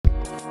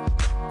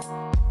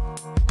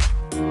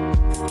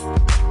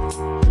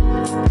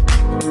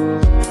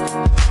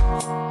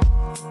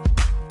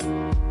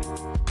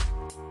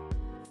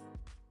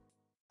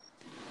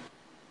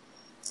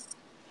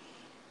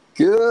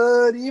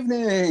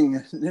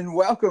evening, and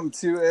welcome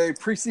to a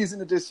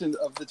preseason edition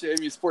of the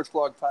JMU Sports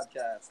Blog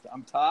Podcast.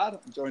 I'm Todd.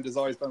 I'm joined as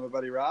always by my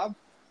buddy Rob.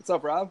 What's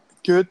up, Rob?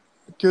 Good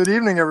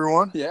evening,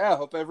 everyone. Yeah, I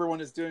hope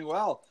everyone is doing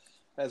well.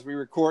 As we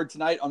record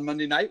tonight on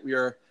Monday night, we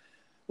are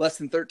less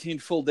than 13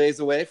 full days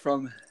away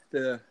from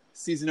the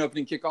season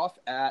opening kickoff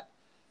at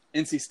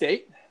NC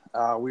State.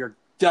 We are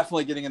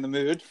definitely getting in the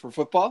mood for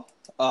football.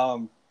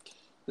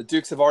 The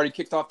Dukes have already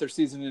kicked off their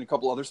season in a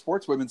couple other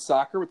sports, women's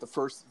soccer with the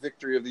first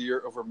victory of the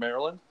year over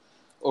Maryland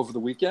over the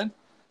weekend.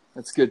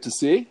 That's good to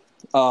see.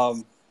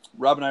 Rob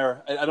and I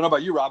are, I don't know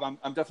about you, Rob, I'm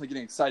definitely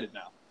getting excited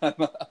now.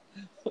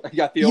 I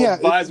got the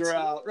old visor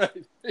out,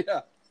 right? Yeah.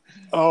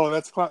 Oh,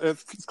 that's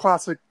it's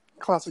classic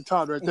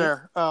Todd right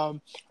there. I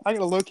got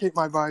to locate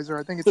my visor.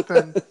 I think it's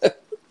been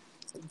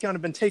kind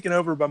of been taken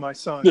over by my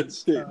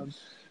sons.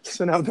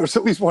 So now there's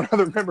at least one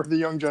other member of the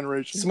young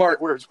generation. Smart.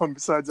 That wears one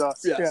besides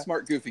us. Yeah,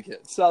 smart, goofy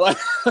kid. So,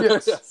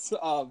 yes.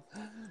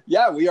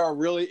 We are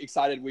really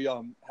excited. We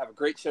have a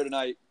great show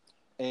tonight.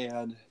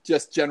 And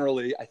just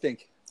generally, I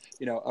think,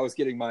 I was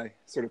getting my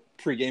sort of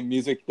pregame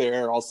music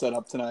there all set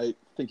up tonight,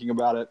 thinking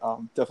about it.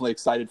 Definitely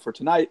excited for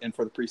tonight and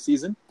for the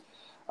preseason.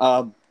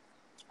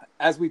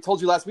 As we told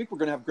you last week, we're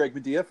going to have Greg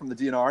Medea from the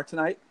DNR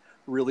tonight.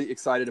 Really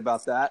excited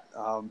about that.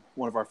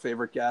 One of our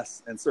favorite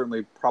guests, and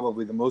certainly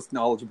probably the most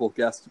knowledgeable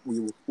guest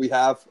we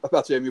have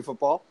about JMU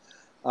football.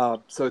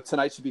 So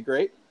tonight should be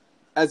great.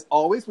 As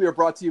always, we are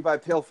brought to you by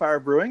Pale Fire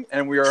Brewing,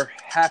 and we are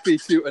happy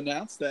to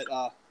announce that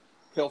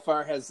Pale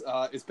Fire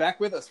is back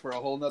with us for a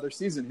whole nother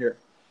season here.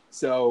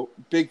 So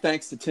big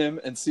thanks to Tim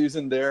and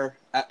Susan there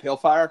at Pale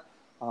Fire.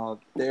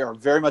 They are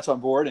very much on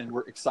board, and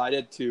we're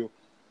excited to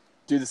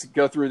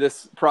go through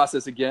this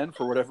process again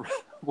for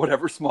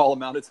whatever small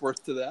amount it's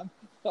worth to them.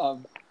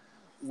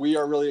 We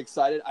are really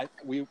excited.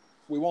 We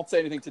won't say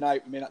anything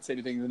tonight. We may not say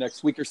anything in the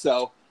next week or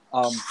so,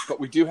 but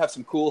we do have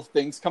some cool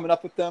things coming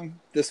up with them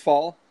this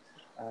fall.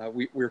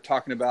 We're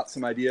talking about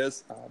some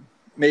ideas,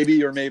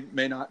 maybe or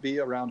may not be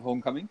around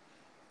homecoming,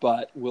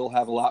 but we'll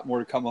have a lot more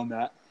to come on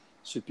that.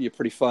 Could be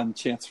a fun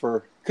chance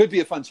for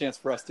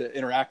us to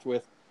interact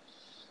with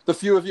the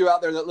few of you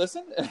out there that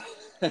listen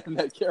and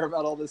that care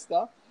about all this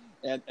stuff,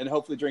 and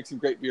hopefully drink some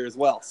great beer as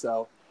well.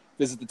 So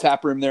visit the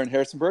tap room there in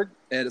Harrisonburg.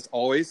 And as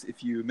always,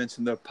 if you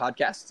mention the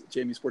podcast,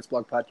 JMU Sports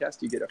Blog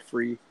Podcast, you get a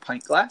free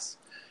pint glass.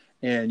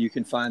 And you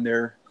can find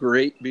their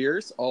great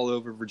beers all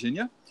over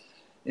Virginia.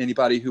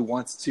 Anybody who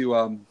wants to,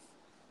 I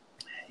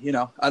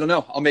don't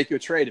know, I'll make you a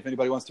trade. If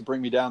anybody wants to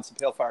bring me down some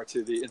Pale Fire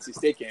to the NC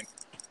State game,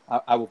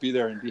 I will be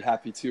there and be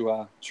happy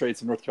to trade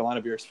some North Carolina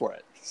beers for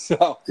it.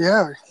 So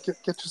yeah,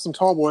 get you some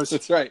tall boys.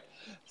 That's right.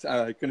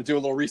 Going to do a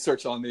little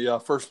research on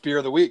the first beer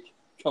of the week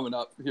coming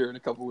up here in a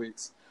couple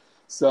weeks.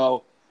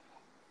 So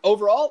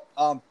overall,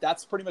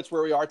 that's pretty much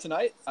where we are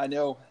tonight. I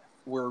know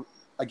we're,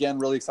 again,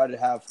 really excited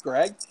to have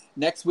Greg.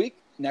 Next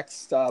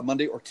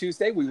Monday or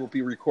Tuesday, we will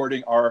be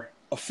recording our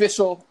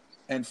official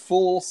and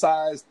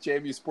full-size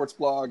JMU Sports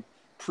Blog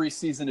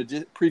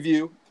preseason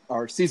preview,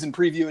 our season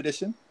preview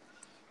edition.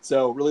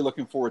 So really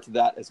looking forward to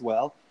that as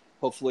well.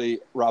 Hopefully,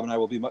 Rob and I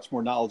will be much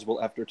more knowledgeable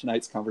after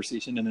tonight's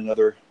conversation in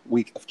another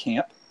week of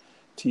camp.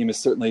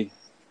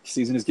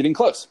 Season is getting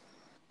close.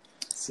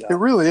 So. It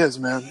really is,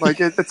 man. Like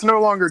it's no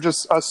longer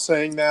just us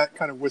saying that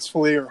kind of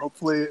wistfully or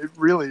hopefully. It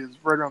really is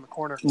right around the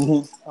corner.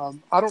 Mm-hmm.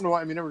 I don't know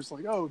why. I mean, everyone's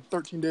like,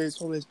 13 days,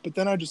 12 days. But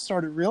then I just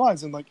started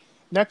realizing, like,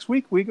 next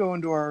week we go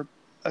into our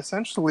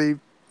essentially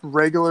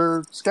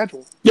regular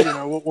schedule.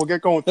 Yeah. We'll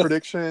get going with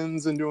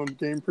predictions and doing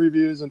game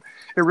previews. And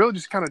it really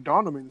just kind of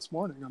dawned on me this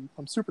morning.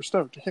 I'm super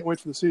stoked. I can't wait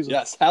for the season.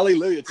 Yes.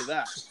 Hallelujah to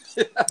that.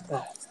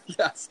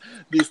 Yes.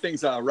 These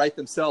things write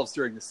themselves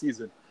during the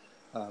season.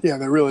 Yeah,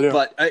 they really do.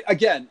 But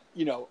again,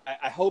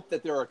 I hope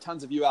that there are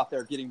tons of you out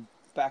there getting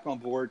back on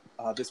board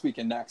this week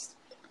and next,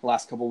 the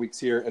last couple of weeks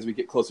here as we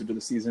get closer to the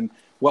season.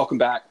 Welcome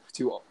back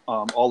to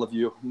all of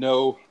you.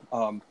 No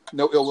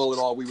ill will at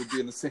all. We would be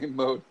in the same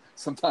mode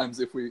sometimes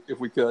if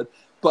we could.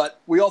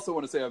 But we also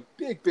want to say a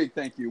big, big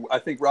thank you. I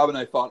think Rob and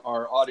I thought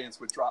our audience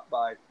would drop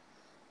by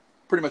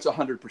pretty much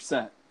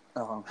 100%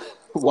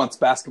 once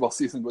basketball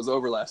season was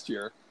over last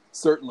year.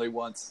 Certainly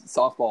once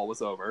softball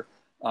was over.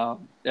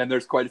 And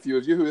there's quite a few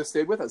of you who have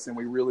stayed with us, and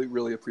we really,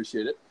 really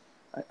appreciate it.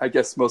 I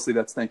guess mostly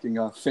that's thanking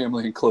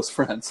family and close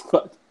friends.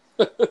 But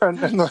and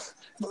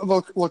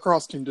the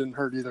lacrosse team didn't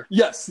hurt either.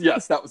 Yes,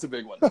 that was a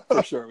big one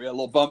for sure. We had a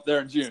little bump there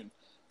in June.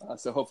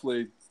 So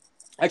hopefully –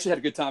 I actually had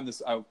a good time.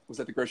 I was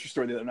at the grocery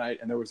store the other night,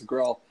 and there was a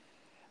girl.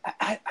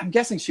 I'm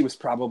guessing she was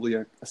probably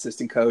an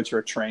assistant coach or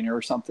a trainer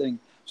or something.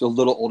 She's a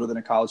little older than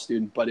a college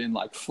student, but in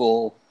like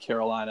full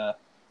Carolina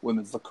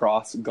women's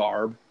lacrosse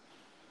garb.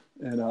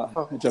 And I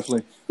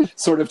definitely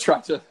sort of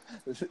tried to,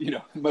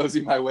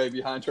 mosey my way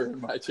behind her in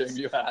my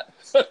JMU hat.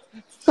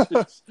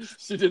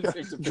 she didn't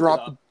seem to pick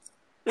drop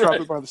it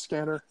up. It by the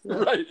scanner.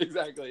 Right,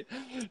 exactly.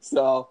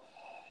 So,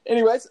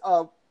 anyways,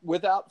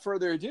 without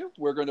further ado,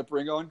 we're going to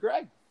bring on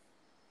Greg.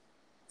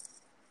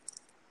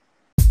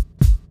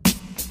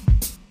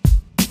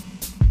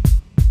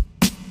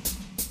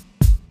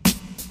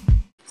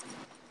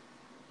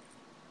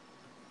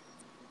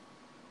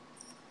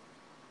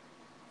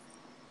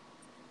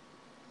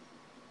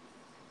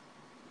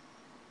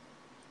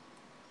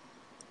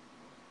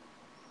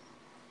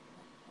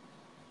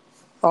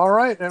 All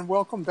right, and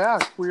welcome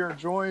back. We are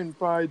joined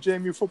by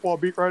JMU football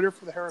beat writer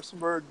for the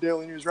Harrisonburg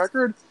Daily News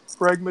Record,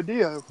 Greg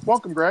Medea.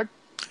 Welcome, Greg.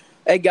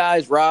 Hey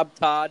guys, Rob,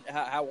 Todd,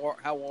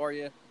 how are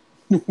you?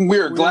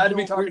 We're glad to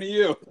be talking to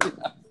you.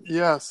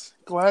 Yes,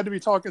 glad to be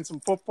talking some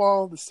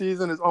football. The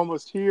season is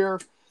almost here.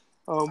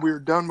 We are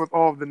done with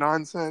all of the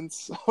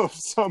nonsense of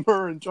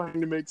summer and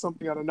trying to make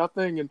something out of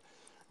nothing, and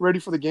ready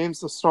for the games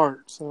to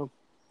start. So,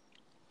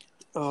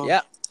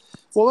 yeah.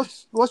 Well,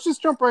 let's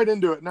just jump right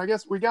into it. And I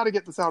guess we got to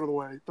get this out of the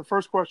way. The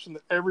first question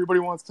that everybody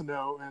wants to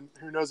know, and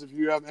who knows if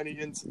you have any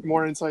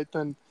more insight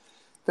than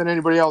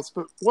anybody else,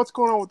 but what's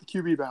going on with the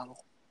QB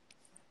battle?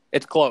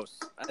 It's close.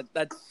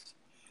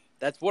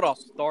 That's what I'll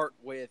start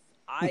with.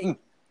 I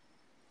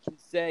can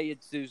say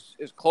it's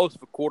as close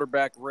of a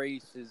quarterback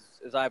race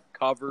as I've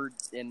covered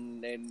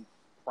in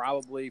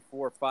probably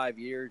 4 or 5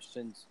 years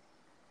since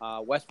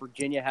West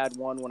Virginia had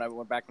one when I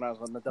was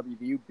on the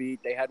WVU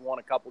beat. They had one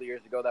a couple of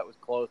years ago that was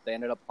close. They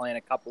ended up playing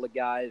a couple of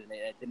guys, and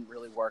it didn't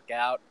really work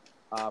out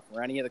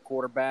for any of the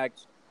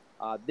quarterbacks.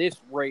 This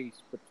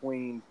race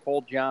between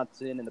Cole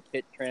Johnson and the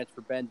Pitt transfer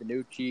Ben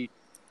DiNucci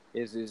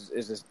is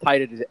as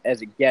tight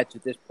as it gets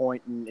at this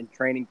point in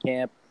training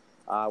camp.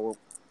 We're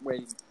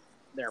waiting.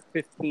 They're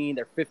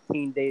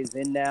 15 days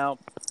in now,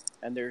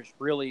 and there's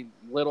really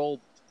little,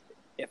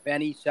 if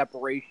any,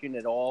 separation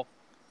at all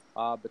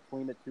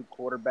between the two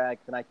quarterbacks.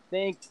 And I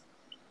think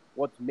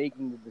what's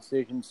making the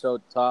decision so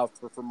tough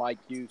for Mike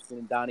Houston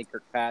and Donnie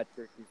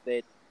Kirkpatrick is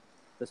that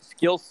the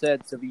skill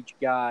sets of each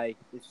guy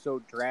is so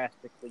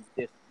drastically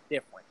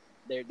different.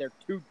 They're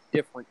two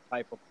different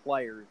type of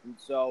players, and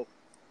so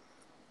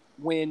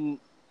when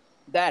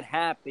that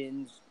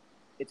happens,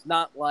 it's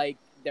not like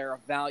they're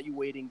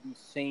evaluating the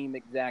same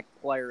exact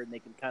player and they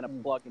can kind of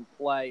plug and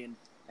play and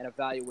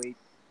evaluate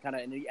kind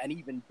of an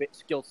even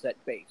skill set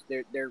base.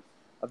 They're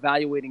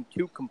evaluating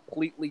two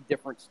completely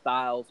different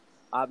styles.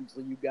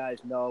 Obviously, you guys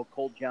know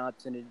Cole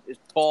Johnson is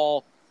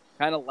tall,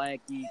 kind of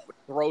lanky, but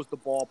throws the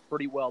ball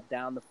pretty well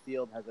down the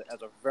field, has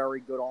a very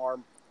good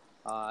arm,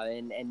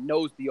 and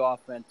knows the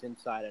offense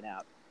inside and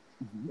out.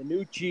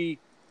 DiNucci,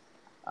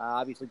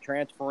 obviously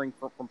transferring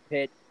from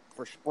Pitt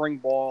for spring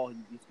ball.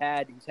 He's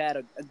had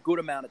a good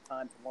amount of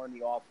time to learn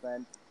the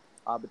offense,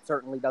 but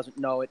certainly doesn't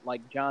know it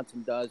like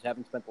Johnson does,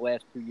 having spent the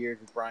last 2 years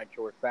with Brian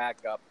Shore's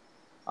backup.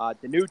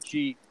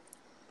 DiNucci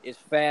is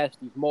fast.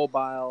 He's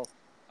mobile.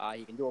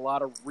 He can do a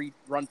lot of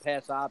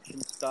run-pass option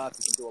stuff.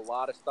 He can do a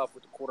lot of stuff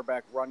with the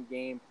quarterback run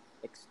game,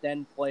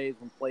 extend plays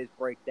when plays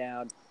break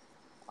down.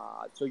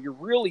 So you're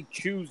really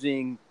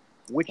choosing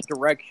which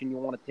direction you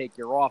want to take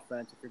your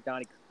offense if you're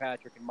Donnie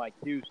Kirkpatrick and Mike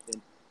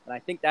Houston. And I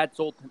think that's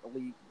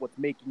ultimately what's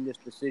making this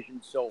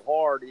decision so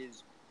hard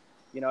is,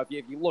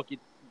 if you look at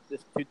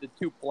the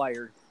two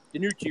players,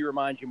 DiNucci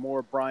reminds you more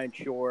of Brian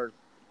Shore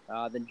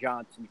than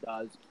Johnson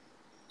does.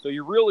 So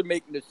you're really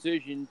making a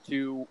decision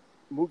to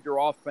move your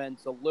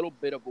offense a little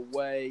bit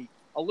away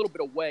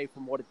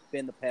from what it's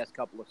been the past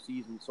couple of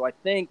seasons. So I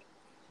think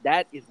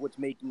that is what's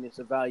making this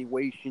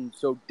evaluation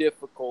so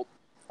difficult.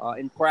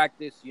 In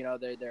practice,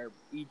 they're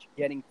each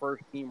getting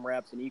first-team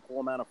reps, an equal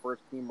amount of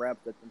first-team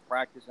reps that's in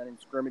practice and in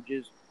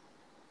scrimmages.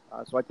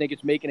 So I think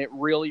it's making it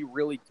really,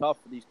 really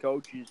tough for these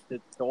coaches to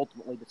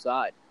ultimately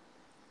decide.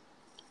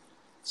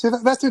 See,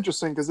 that's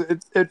interesting because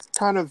it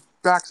kind of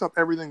backs up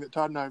everything that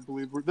Todd and I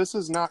believe. This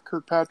is not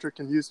Kirkpatrick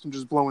and Houston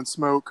just blowing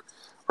smoke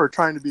or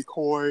trying to be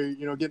coy,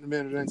 getting them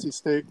in at NC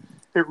State.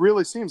 It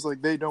really seems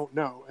like they don't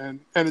know.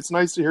 And it's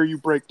nice to hear you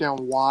break down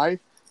why.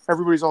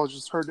 Everybody's always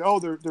just heard,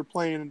 they're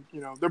playing,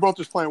 they're both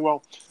just playing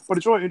well. But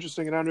it's really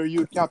interesting, and I know you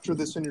would capture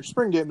this in your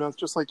spring game notes,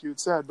 just like you had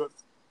said, but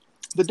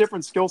the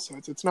different skill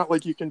sets. It's not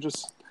like you can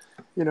just,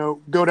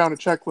 go down a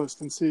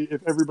checklist and see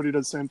if everybody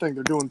does the same thing.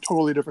 They're doing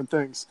totally different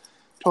things,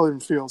 totally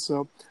different feels.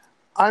 So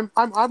I'm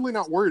oddly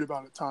not worried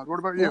about it, Todd. What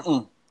about you?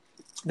 Mm-mm.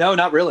 No,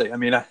 not really. I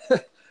mean,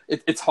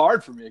 it's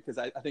hard for me because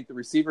I think the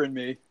receiver in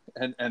me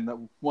and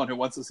the one who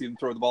wants to see him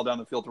throw the ball down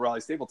the field to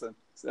Riley Stapleton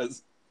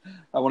says,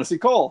 I want to see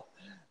Cole.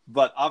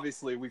 But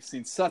obviously, we've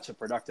seen such a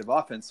productive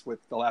offense with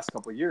the last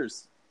couple of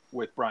years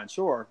with Brian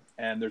Shore,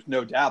 and there's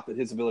no doubt that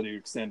his ability to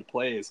extend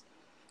plays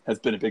has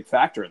been a big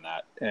factor in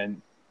that.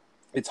 And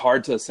it's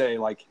hard to say,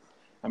 like,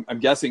 I'm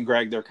guessing,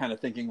 Greg, they're kind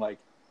of thinking, like,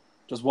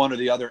 does one or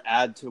the other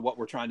add to what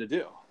we're trying to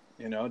do?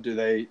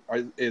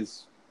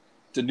 Is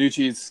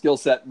DiNucci's skill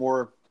set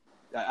more,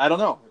 I don't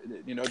know,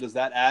 does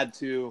that add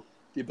to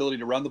the ability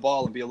to run the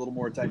ball and be a little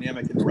more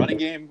dynamic in the running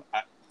game?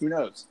 Who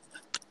knows?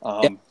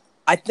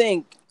 I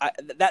think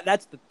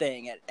that's the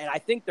thing, and I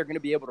think they're going to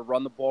be able to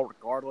run the ball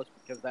regardless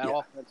because that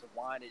offensive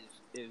line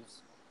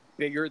is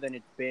bigger than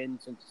it's been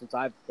since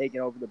I've taken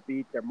over the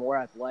beat. They're more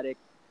athletic.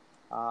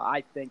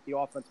 I think the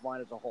offensive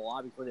line as a whole,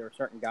 obviously there were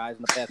certain guys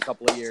in the past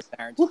couple of years,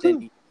 Aaron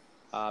Stinnie,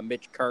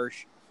 Mitch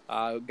Kirsch,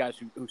 guys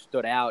who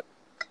stood out.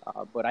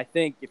 But I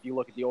think if you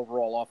look at the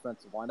overall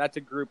offensive line, that's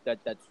a group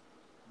that's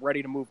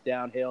ready to move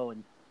downhill,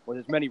 and with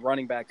as many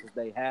running backs as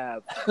they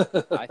have,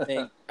 I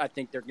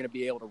think they're going to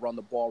be able to run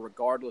the ball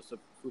regardless of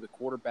who the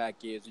quarterback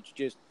is. It's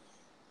just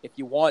if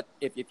you look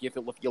at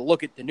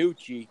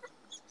DiNucci,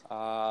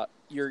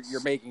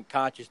 you're making a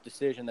conscious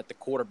decision that the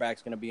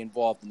quarterback's going to be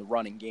involved in the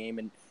running game.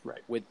 And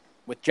Right.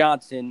 with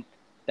Johnson,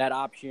 that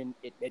option,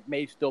 it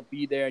may still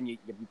be there, and you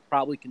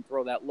probably can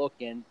throw that look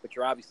in, but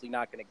you're obviously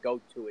not going to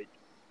go to it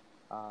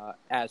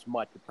as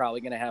much. You're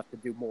probably going to have to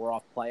do more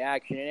off-play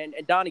action.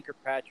 And Donnie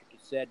Kirkpatrick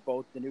has said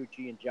both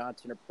DiNucci and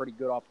Johnson are pretty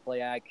good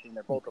off-play action.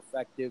 They're both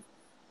effective,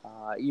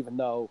 even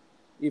though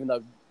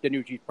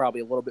DiNucci's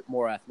probably a little bit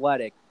more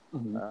athletic.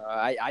 Mm-hmm.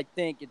 I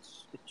think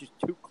it's just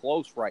too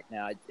close right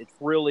now. It's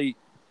really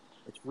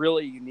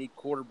a unique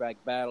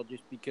quarterback battle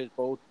just because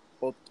both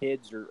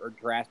kids are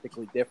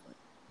drastically different.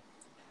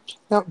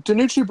 Now,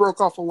 DiNucci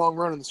broke off a long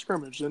run in the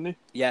scrimmage, didn't he?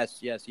 Yes.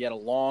 He had a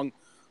long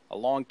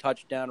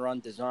touchdown run,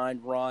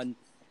 designed run.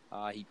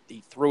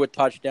 He threw a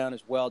touchdown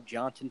as well.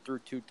 Johnson threw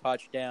 2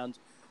 touchdowns.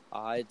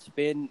 It's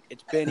been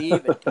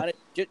even.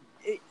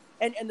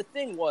 And the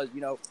thing was,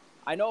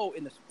 I know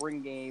in the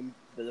spring game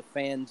the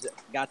fans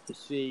got to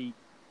see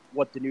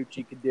what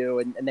DiNucci could do,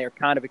 and they're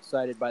kind of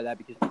excited by that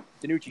because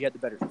DiNucci had the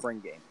better spring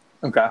game.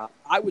 Okay.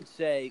 I would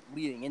say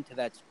leading into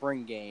that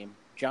spring game,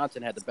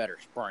 Johnson had the better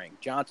spring.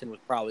 Johnson was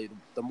probably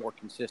the more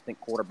consistent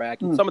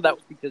quarterback, and some of that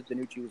was because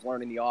DiNucci was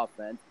learning the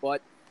offense.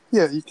 But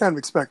yeah, you kind of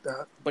expect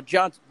that. But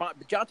Johnson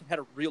had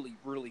a really,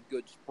 really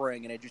good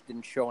spring, and it just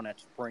didn't show in that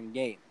spring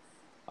game.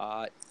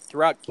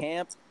 Throughout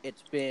camp,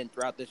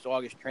 throughout this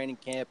August training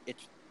camp,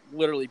 it's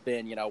literally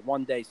been,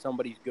 one day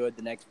somebody's good,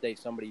 the next day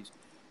somebody's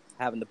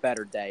having the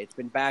better day. It's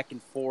been back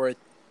and forth,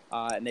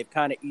 and they've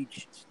kind of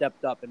each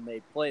stepped up and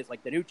made plays.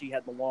 Like DiNucci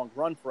had the long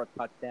run for a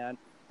touchdown,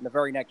 and the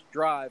very next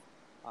drive,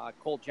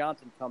 Cole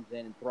Johnson comes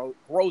in and throws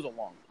a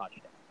long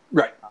touchdown.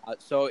 Right.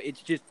 So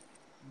it's just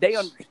they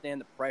understand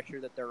the pressure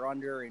that they're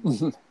under,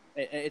 and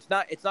it's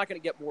not going to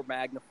get more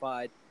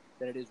magnified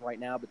than it is right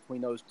now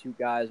between those two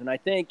guys. And I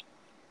think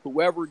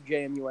whoever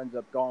JMU ends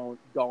up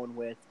going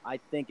with, I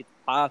think it's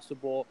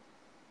possible.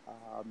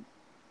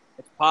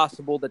 It's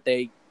possible that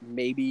they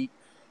maybe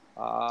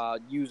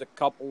use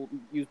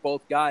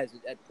both guys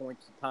at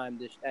points of time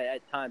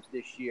at times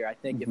this year. I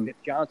think if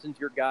Johnson's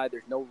your guy,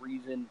 there's no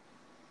reason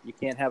you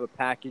can't have a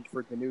package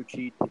for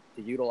DiNucci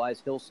to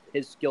utilize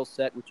his skill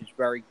set, which is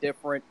very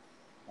different.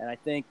 And I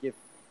think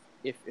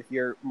if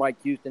you're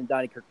Mike Houston,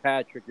 Donnie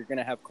Kirkpatrick, you're going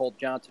to have Cole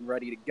Johnson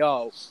ready to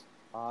go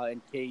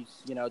in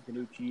case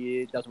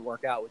DiNucci doesn't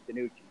work out with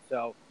DiNucci.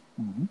 So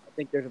I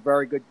think there's a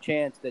very good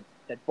chance that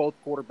both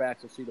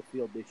quarterbacks will see the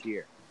field this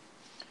year.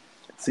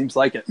 Seems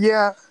like it.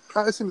 Yeah,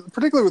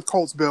 particularly with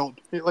Cole's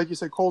build. Like you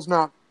said, Cole's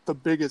not the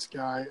biggest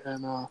guy,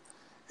 and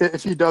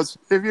if he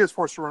is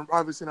forced to run,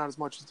 obviously not as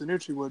much as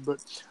DiNucci would,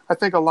 but I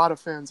think a lot of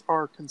fans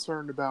are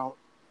concerned about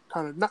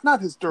kind of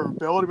not his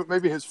durability, but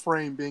maybe his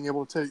frame being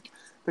able to take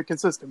the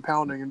consistent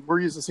pounding. And we're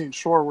used to seeing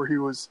Shore where he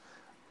was,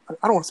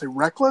 I don't want to say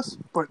reckless,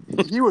 but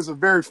he was a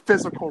very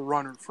physical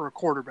runner for a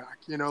quarterback.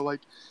 You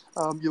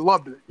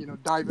loved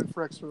it, diving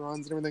for extra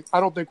runs and everything. I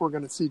don't think we're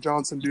going to see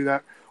Johnson do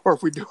that. Or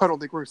if we do, I don't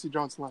think we're going to see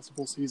Johnson last a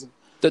full season.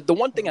 The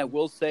one thing I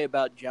will say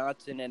about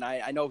Johnson, and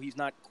I know he's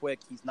not quick,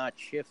 he's not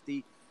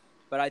shifty,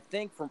 but I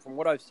think from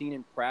what I've seen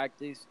in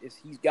practice is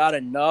he's got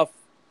enough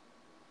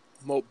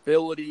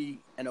mobility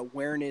and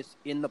awareness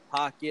in the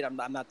pocket. I'm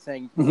not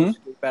saying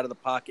escape out of the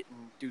pocket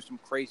and do some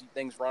crazy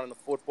things running the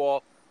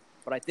football,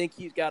 but I think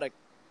he's got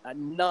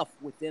enough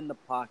within the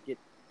pocket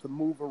to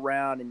move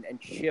around and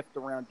shift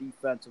around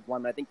defensive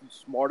linemen. I think he's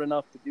smart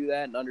enough to do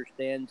that and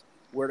understands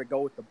where to go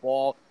with the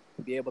ball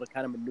to be able to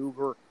kind of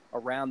maneuver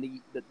around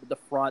the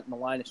front and the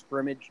line of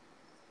scrimmage.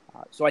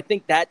 So I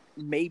think that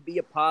may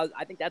be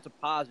I think that's a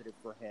positive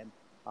for him,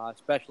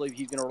 especially if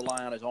he's going to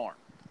rely on his arm.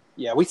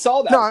 Yeah, we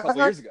saw that a couple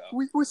years ago.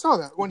 We saw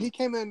that when he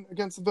came in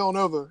against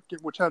Villanova,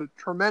 which had a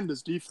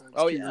tremendous defense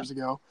 2 years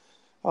ago.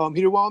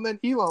 He did well, and then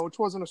Elon, which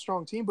wasn't a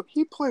strong team, but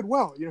he played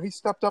well. He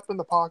stepped up in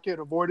the pocket,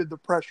 avoided the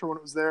pressure when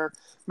it was there,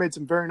 made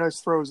some very nice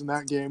throws in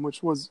that game,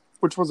 which was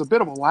a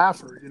bit of a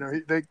laugher.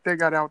 They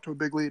got out to a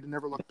big lead and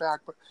never looked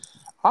back. But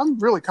I'm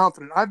really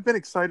confident. I've been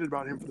excited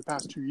about him for the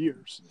past 2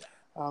 years.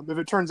 If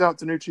it turns out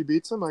DiNucci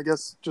beats him, I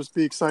guess just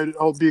be excited.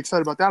 I'll be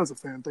excited about that as a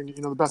fan,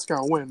 thinking the best guy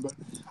will win. But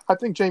I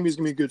think Jamie's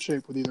gonna be in good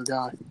shape with either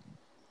guy.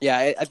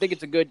 Yeah, I think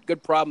it's a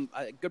good problem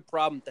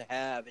to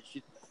have. It's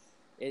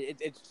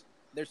just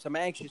there's some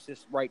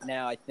anxiousness right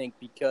now, I think,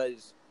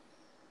 because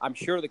I'm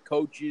sure the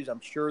coaches,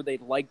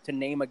 they'd like to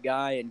name a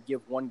guy and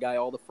give one guy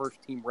all the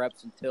first team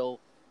reps until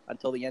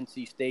the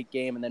NC State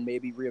game, and then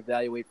maybe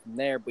reevaluate from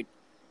there. But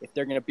if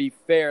they're going to be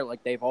fair,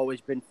 like they've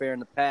always been fair in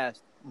the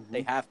past,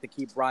 they have to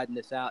keep riding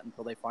this out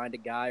until they find a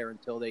guy or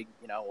until they,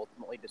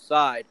 ultimately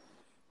decide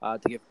to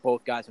give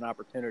both guys an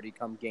opportunity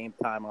come game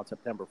time on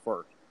September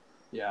 1st.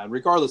 Yeah, and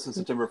regardless of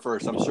September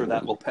 1st, I'm sure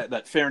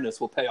that fairness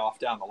will pay off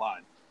down the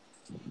line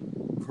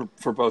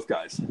for both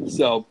guys.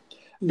 So,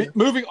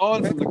 moving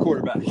on from the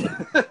quarterback,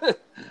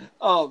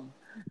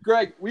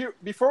 Greg,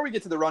 before we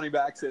get to the running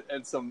backs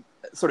and some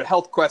sort of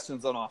health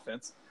questions on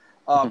offense,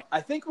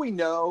 I think we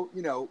know,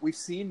 we've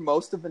seen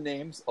most of the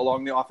names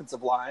along the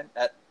offensive line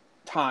at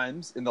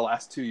times in the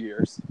last 2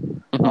 years.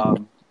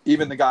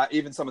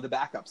 even some of the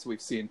backups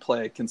we've seen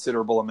play a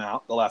considerable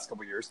amount the last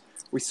couple of years.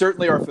 We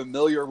certainly are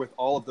familiar with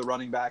all of the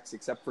running backs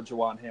except for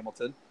Juwan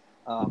Hamilton,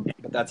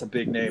 but that's a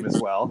big name as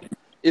well.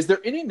 Is there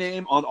any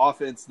name on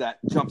offense that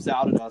jumps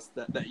out at us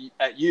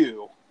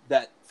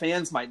that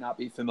fans might not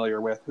be familiar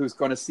with, who's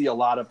going to see a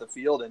lot of the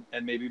field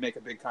and maybe make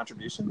a big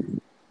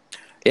contribution?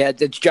 Yeah,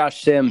 it's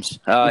Josh Sims,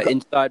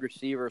 inside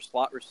receiver,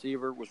 slot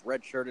receiver, was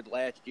redshirted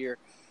last year.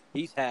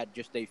 He's had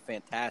just a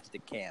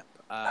fantastic camp.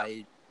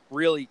 He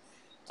really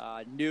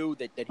knew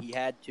that he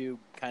had to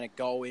kind of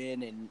go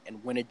in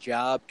and win a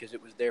job because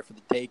it was there for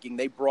the taking.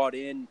 They brought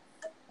in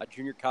a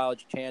junior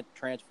college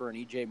transfer in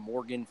E.J.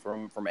 Morgan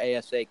from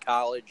ASA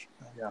College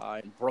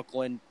in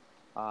Brooklyn,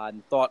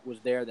 and thought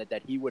was there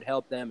that he would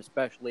help them,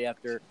 especially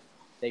after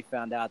they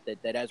found out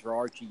that Ezra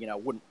Archie,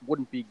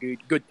 wouldn't be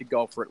good to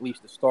go for at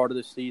least the start of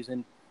the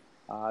season.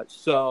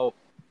 So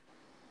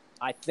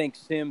I think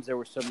Sims, there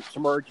was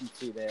some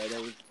urgency there.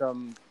 There was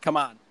some, come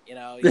on,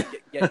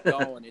 get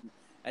going,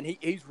 and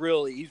he's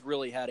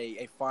really had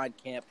a fine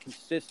camp,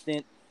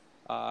 consistent,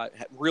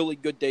 really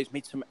good days,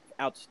 made some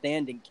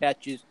outstanding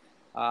catches.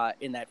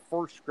 In that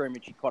first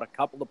scrimmage, he caught a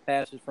couple of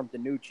passes from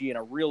DiNucci and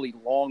a really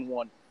long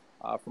one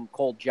from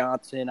Cole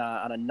Johnson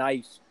on a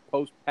nice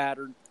post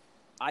pattern.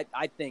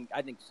 I think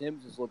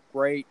Sims has looked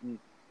great, and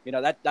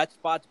that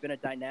spot's been a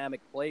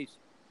dynamic place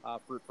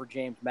for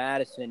James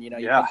Madison.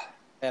 The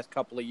past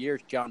couple of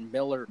years, John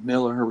Miller,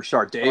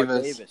 Rashard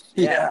Davis.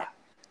 Yeah.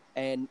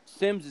 And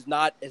Sims is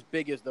not as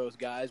big as those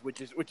guys,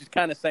 which is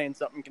kind of saying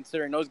something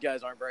considering those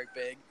guys aren't very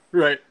big.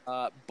 Right.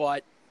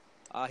 But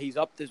he's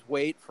upped his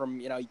weight from,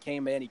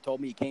 he told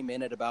me he came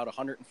in at about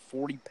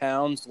 140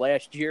 pounds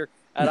last year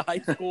out of high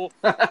school.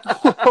 He's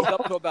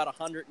up to about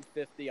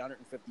 150,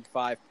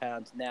 155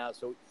 pounds now.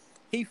 So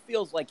he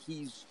feels like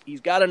he's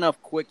got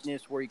enough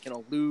quickness where he can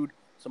elude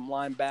some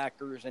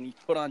linebackers, and he's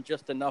put on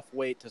just enough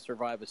weight to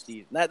survive a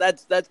season.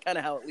 That's kind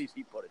of how at least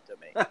he put it to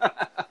me.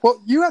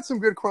 Well, you had some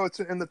good quotes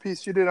in the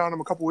piece you did on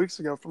him a couple weeks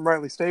ago from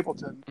Riley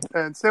Stapleton,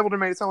 and Stapleton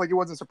made it sound like he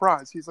wasn't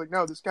surprised. He's like,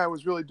 no, this guy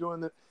was really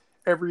doing it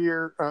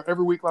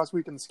every week last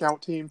week in the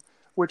scout team,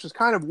 which is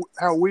kind of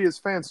how we as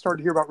fans started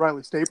to hear about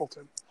Riley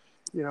Stapleton.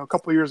 A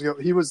couple of years ago,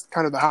 he was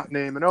kind of the hot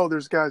name, and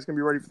there's guys going to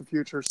be ready for the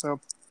future. So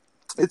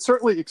it's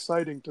certainly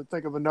exciting to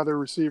think of another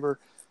receiver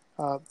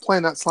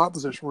playing that slot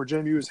position where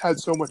JMU has had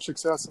so much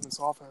success in this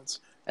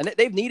offense. And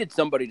they've needed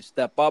somebody to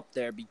step up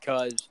there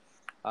because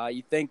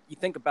you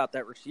think about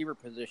that receiver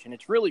position.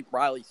 It's really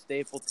Riley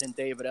Stapleton,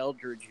 David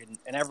Eldridge,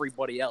 and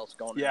everybody else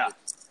going.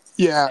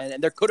 Yeah.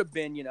 And there could have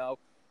been,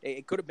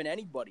 it could have been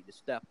anybody to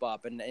step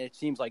up, and it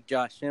seems like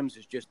Josh Sims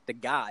is just the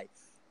guy.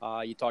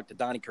 You talk to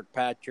Donnie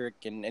Kirkpatrick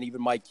and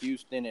even Mike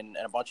Houston and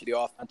a bunch of the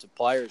offensive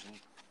players,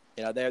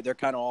 and they're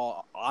kind of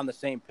all on the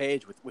same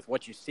page with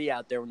what you see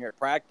out there when you're at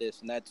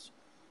practice, and that's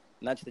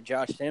the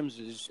Josh Sims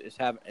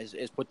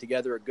is put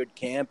together a good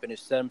camp and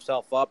has set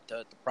himself up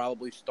to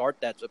probably start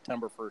that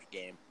September 1st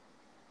game.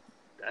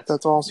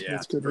 That's awesome. Yeah,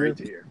 that's good great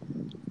to hear.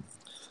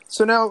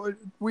 So now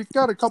we've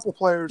got a couple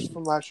players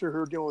from last year who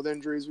are dealing with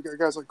injuries. We've got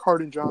guys like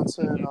Cardin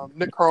Johnson,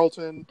 Nick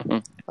Carlton,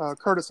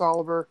 Curtis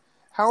Oliver.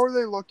 How are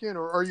they looking,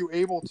 or are you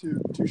able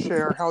to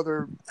share how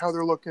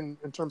they're looking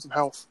in terms of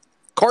health?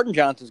 Cardin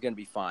Johnson's going to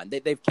be fine.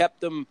 They've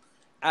kept him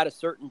out of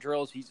certain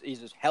drills.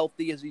 He's as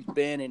healthy as he's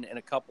been in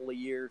a couple of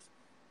years.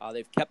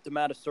 They've kept him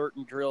out of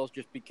certain drills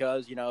just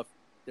because, if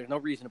there's no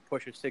reason to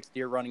push a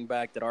sixth-year running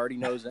back that already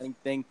knows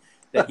anything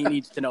that he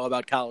needs to know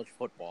about college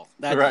football.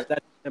 That's as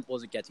simple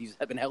as it gets. He's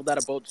been held out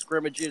of both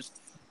scrimmages.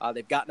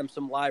 They've gotten him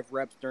some live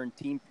reps during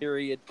team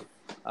period.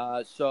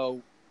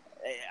 So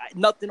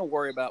nothing to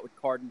worry about with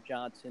Cardin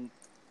Johnson.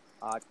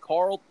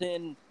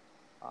 Carlton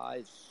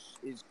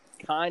is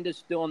kind of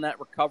still in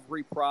that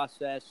recovery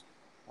process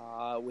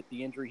with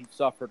the injury he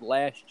suffered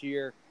last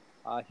year.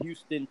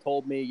 Houston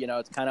told me,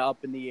 it's kind of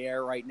up in the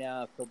air right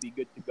now if he'll be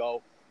good to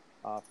go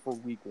for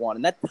week one.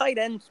 And that tight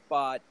end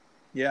spot,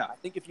 I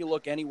think if you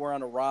look anywhere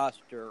on a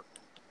roster,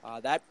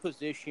 that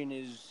position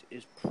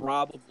is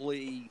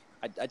probably,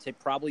 I'd say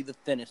probably the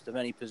thinnest of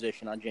any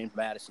position on James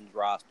Madison's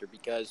roster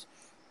because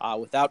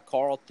without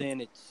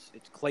Carlton, it's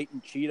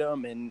Clayton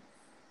Cheatham and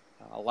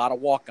a lot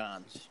of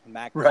walk-ons.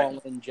 Mac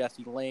Cullen,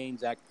 Jesse Lane,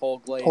 Zach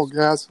Polglaze.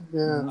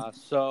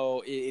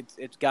 So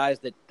it's guys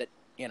that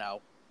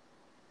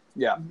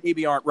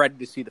maybe aren't ready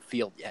to see the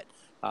field yet,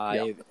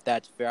 if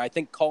that's fair. I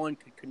think Cullen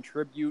could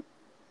contribute,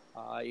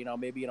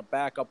 maybe in a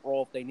backup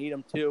role if they need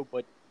him to,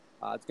 but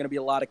it's going to be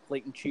a lot of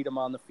Clayton Cheatham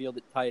on the field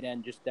at tight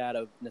end just out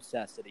of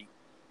necessity.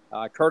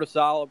 Curtis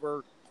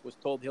Oliver was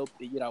told he'll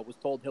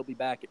be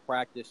back at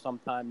practice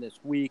sometime this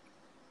week.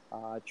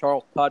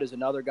 Charles Tutt is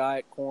another guy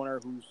at corner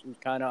who's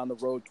kind of on the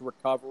road to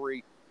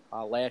recovery.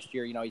 Last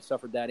year, he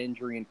suffered that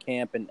injury in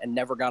camp and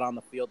never got on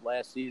the field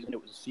last season.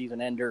 It was a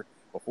season ender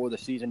before the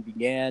season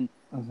began.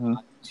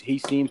 He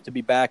seems to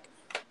be back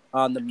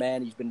on the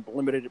mend. He's been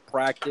limited at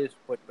practice,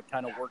 but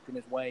kind of working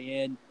his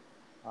way in.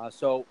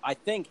 So I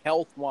think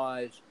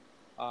health-wise,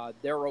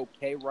 they're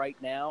okay right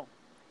now.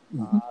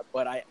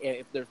 But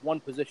if there's one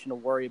position to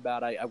worry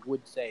about, I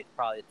would say it's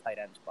probably the tight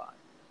end spot.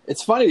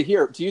 It's funny to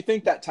hear. Do you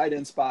think that tight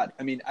end spot?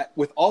 I mean,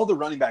 with all the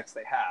running backs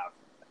they have,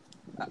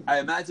 I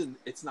imagine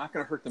it's not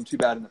going to hurt them too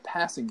bad in the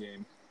passing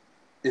game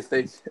if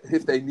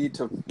they need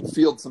to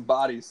field some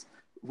bodies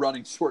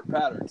running short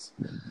patterns.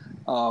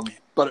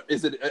 But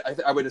is it?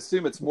 I would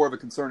assume it's more of a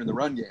concern in the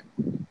run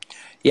game.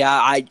 Yeah,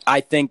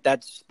 I think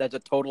that's a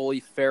totally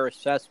fair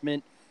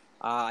assessment.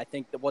 I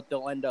think that what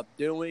they'll end up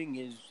doing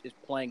is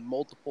playing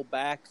multiple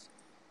backs.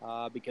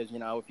 Because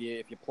if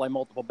you play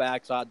multiple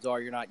backs, odds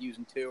are you're not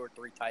using 2 or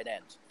 3 tight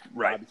ends.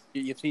 Right.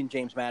 You've seen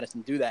James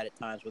Madison do that at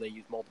times where they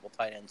use multiple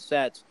tight end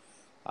sets.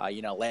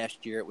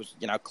 Last year it was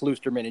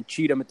Kloosterman and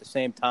Cheatham at the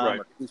same time,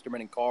 or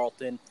Kloosterman and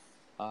Carlton.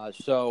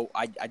 So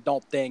I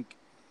don't think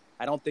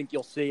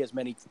you'll see as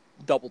many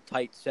double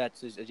tight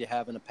sets as you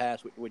have in the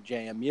past with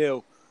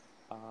JMU.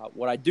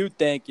 What I do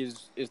think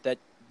is that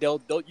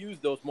they'll use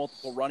those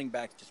multiple running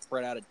backs to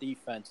spread out a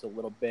defense a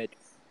little bit.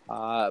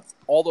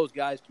 All those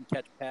guys can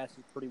catch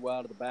passes pretty well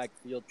out of the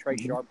backfield. Trey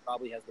Sharp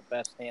probably has the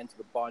best hands of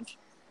the bunch.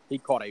 He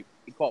caught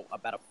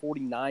about a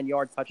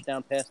 49-yard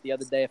touchdown pass the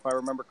other day, if I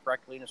remember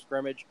correctly, in a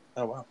scrimmage.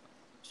 Oh wow!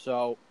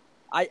 So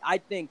I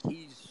think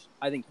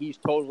he's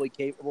totally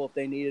capable if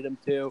they needed him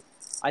to.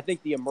 I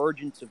think the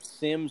emergence of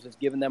Sims has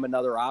given them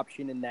another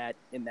option in that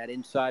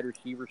inside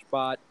receiver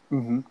spot.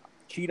 Mm-hmm.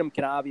 Cheatham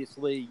can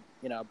obviously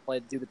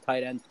do the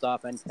tight end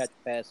stuff and catch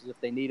passes if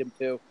they need him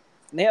to,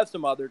 and they have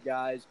some other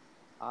guys.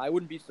 I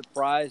wouldn't be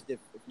surprised if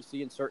you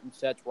see in certain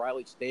sets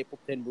Riley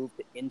Stapleton move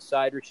to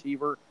inside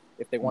receiver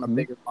if they want a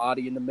bigger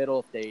body in the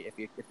middle. If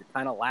you're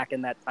kind of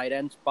lacking that tight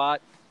end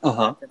spot,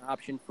 that's an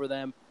option for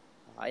them.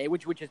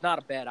 Which is not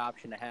a bad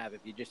option to have if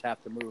you just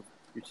have to move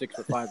your 6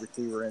 or 5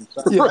 receiver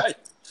inside. Right.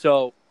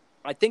 So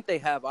I think they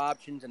have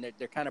options and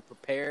they're kind of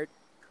prepared.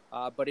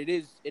 But it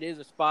is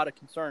a spot of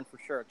concern for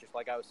sure, just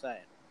like I was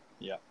saying.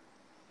 Yeah.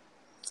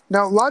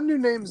 Now, a lot of new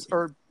names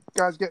are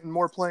guys getting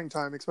more playing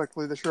time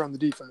expectedly this year on the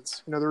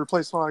defense. They're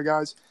replacing a lot of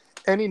guys.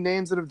 Any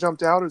names that have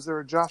jumped out? Is there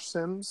a Josh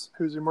Sims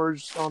who's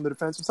emerged on the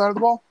defensive side of the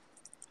ball?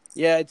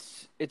 Yeah,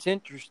 it's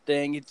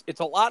interesting. It's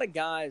a lot of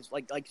guys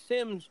like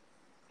Sims.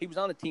 He was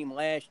on the team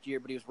last year,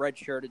 but he was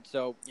redshirted,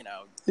 so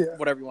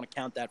whatever you want to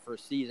count that for a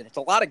season. It's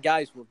a lot of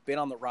guys who have been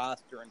on the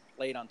roster and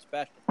played on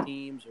special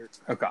teams, or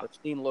their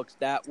team looks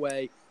that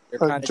way.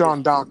 They're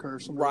John Daka or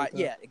something. Right? Like that.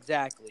 Yeah,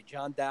 exactly.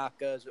 John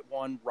Daka is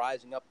one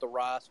rising up the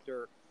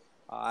roster.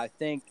 I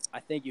think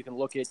you can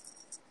look at,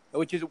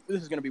 this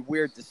is going to be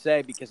weird to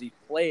say because he's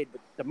played, but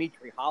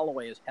Dimitri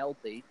Holloway is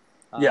healthy.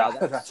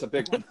 That's a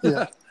big one.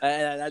 Yeah.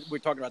 And we're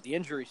talking about the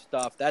injury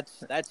stuff.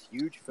 That's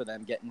huge for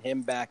them, getting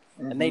him back,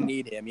 and they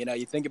need him.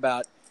 You think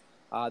about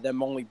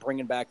them only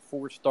bringing back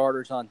 4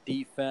 starters on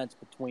defense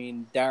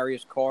between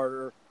Darius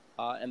Carter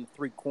and the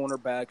 3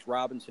 cornerbacks,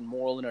 Robinson,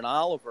 Moreland, and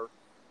Oliver.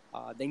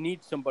 They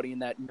need somebody in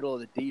that middle of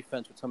the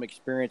defense with some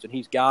experience, and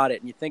he's got it.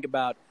 And you think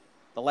about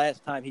the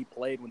last time he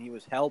played when he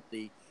was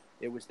healthy,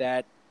 it was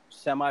that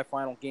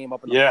semifinal game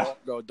up in the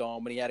Fargo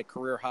Dome, and he had a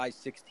career-high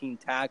 16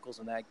 tackles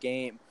in that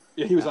game.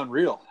 Yeah, he was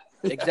unreal.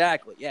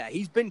 Exactly. Yeah,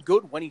 he's been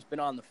good when he's been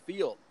on the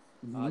field.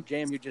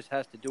 JMU just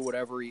has to do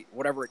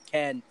whatever it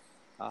can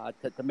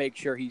to make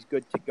sure he's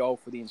good to go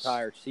for the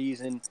entire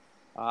season.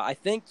 I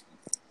think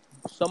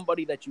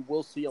somebody that you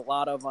will see a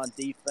lot of on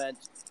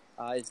defense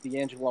is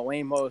D'Angelo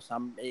Amos.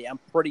 I'm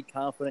pretty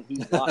confident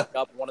he's locked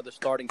up one of the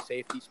starting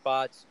safety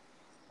spots.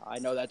 I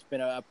know that's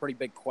been a pretty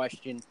big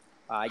question.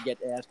 I get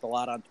asked a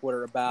lot on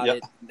Twitter about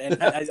it. And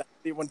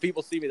when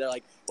people see me, they're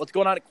like, what's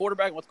going on at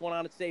quarterback? What's going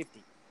on at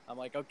safety? I'm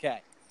like,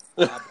 okay.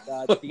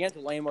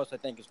 D'Angelo Amos, I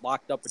think, has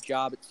locked up a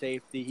job at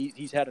safety.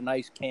 He's had a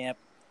nice camp.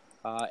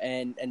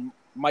 And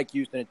Mike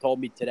Houston had told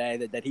me today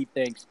that he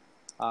thinks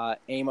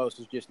Amos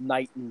is just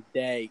night and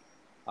day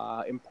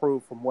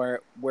improved from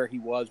where he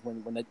was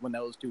when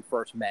those two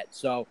first met.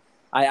 So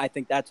I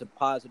think that's a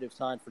positive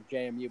sign for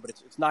JMU, but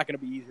it's not going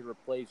to be easy to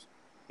replace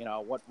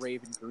what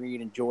Raven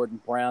Green and Jordan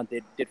Brown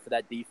did for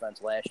that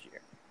defense last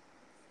year.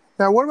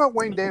 Now, what about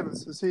Wayne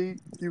Davis? Do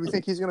you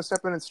think he's going to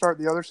step in and start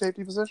the other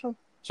safety position?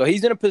 So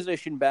he's in a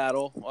position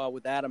battle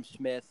with Adam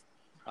Smith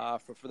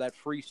for that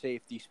free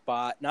safety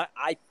spot. And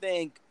I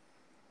think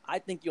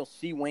you'll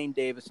see Wayne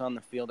Davis on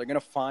the field. They're going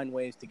to find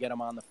ways to get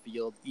him on the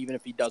field, even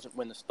if he doesn't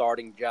win the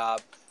starting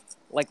job.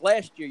 Like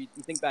last year, you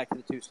think back to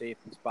the 2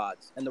 safety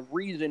spots, and the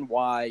reason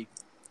why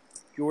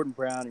Jordan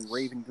Brown and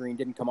Raven Green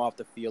didn't come off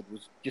the field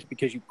was just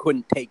because you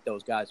couldn't take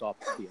those guys off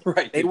the field.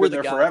 Right. They were the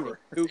there guys forever.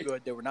 too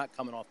good. They were not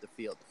coming off the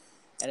field.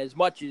 And as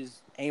much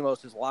as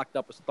Amos has locked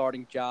up a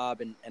starting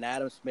job and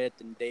Adam Smith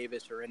and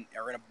Davis are in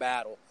a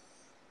battle,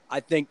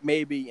 I think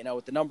maybe,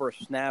 with the number of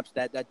snaps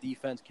that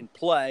defense can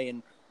play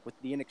and with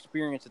the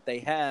inexperience that they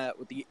have,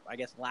 with the, I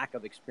guess, lack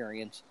of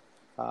experience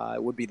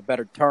would be the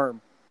better term,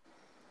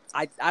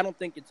 I don't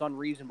think it's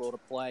unreasonable to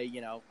play,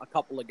 a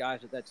couple of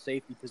guys at that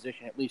safety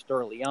position at least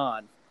early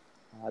on.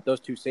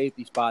 Those 2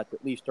 safety spots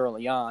at least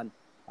early on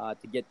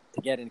to get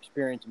an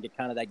experience and get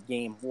kind of that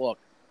game look.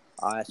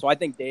 So I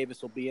think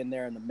Davis will be in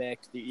there in the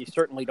mix. You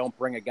certainly don't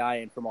bring a guy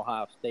in from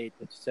Ohio State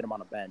to sit him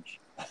on a bench.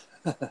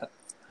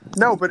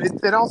 No, but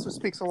it also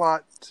speaks a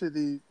lot to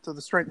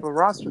the strength of the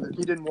roster that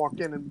he didn't walk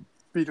in and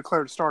be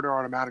declared a starter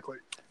automatically.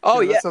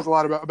 Oh, That says a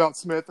lot about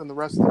Smith and the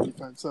rest of the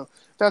defense. So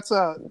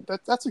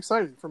that's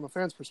exciting from a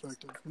fan's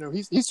perspective.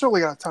 He's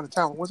certainly got a ton of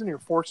talent. Wasn't he a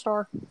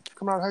 4-star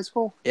coming out of high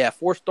school? Yeah,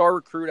 4-star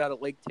recruit out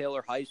of Lake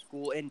Taylor High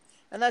School, and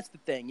that's the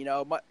thing.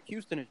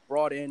 Houston has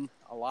brought in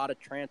a lot of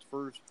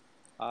transfers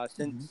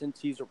since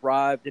he's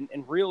arrived, and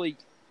really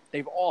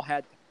they've all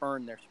had to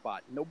earn their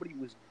spot. Nobody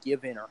was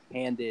given or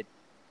handed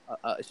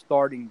a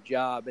starting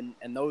job,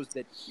 and those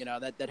that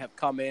that have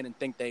come in and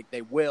think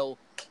they will,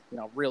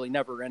 really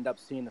never end up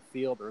seeing the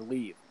field or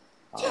leave.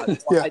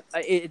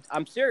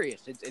 I'm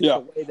serious. It's the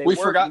way they We've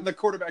work. forgotten the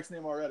quarterback's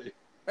name already.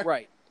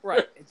 Right.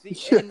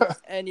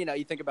 And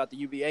you think about the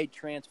UVA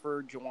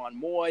transfer, Jawan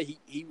Moy.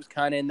 He was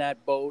kind of in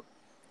that boat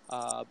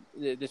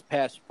this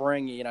past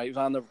spring. He was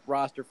on the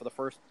roster for the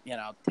first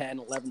 10,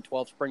 11,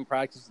 12 spring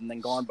practices, and then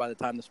gone by the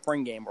time the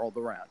spring game rolled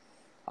around.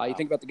 You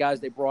think about the guys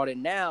they brought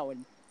in now,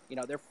 and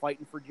they're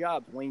fighting for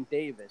jobs. Wayne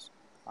Davis,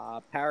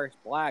 Paris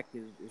Black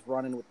is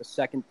running with the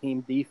second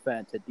team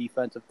defense at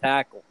defensive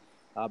tackle,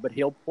 but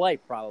he'll play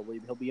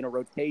probably. He'll be in a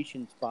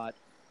rotation spot.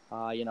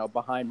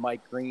 Behind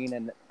Mike Green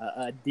and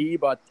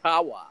Adib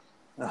Tawa.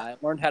 I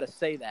learned how to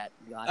say that.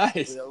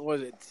 Nice.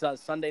 Was it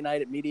Sunday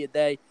night at Media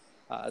Day?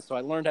 So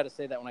I learned how to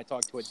say that when I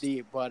talked to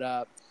Adib. But,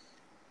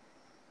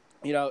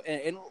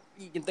 and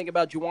you can think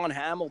about Juwan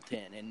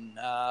Hamilton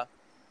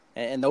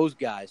and those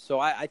guys.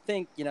 So I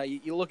think,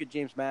 you look at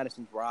James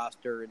Madison's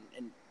roster,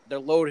 and they're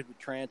loaded with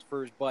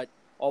transfers, but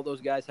all those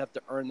guys have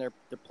to earn their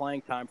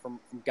playing time from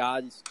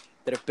guys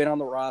that have been on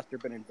the roster,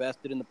 been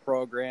invested in the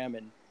program,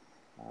 and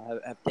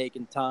have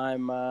taken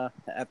time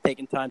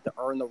to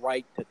earn the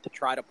right to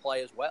try to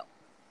play as well.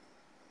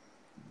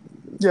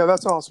 Yeah,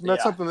 that's awesome.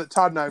 That's something that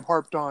Todd and I have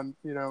harped on,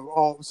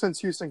 all since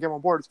Houston came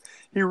on board.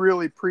 He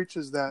really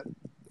preaches that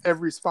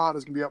every spot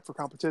is going to be up for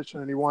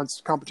competition, and he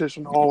wants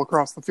competition all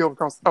across the field,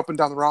 up and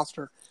down the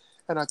roster.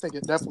 And I think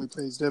it definitely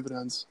pays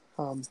dividends.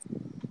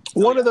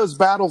 One of those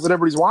battles that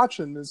everybody's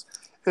watching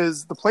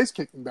is the place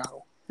kicking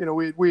battle.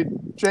 We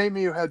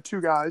Jamie, who had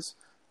 2 guys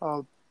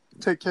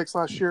take kicks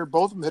last year.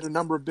 Both of them hit a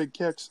number of big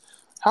kicks.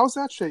 How's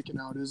that shaking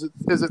out? Is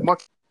it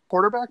much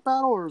quarterback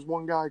battle, or is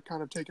one guy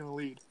kind of taking the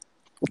lead?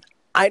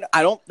 I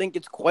don't think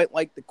it's quite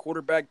like the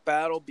quarterback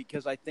battle,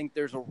 because I think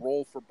there's a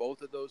role for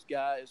both of those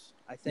guys.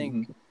 I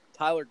think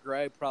Tyler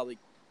Gray probably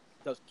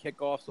does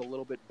kickoffs a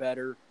little bit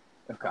better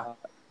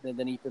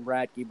than Ethan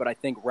Ratke, but I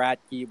think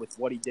Ratke, with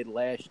what he did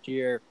last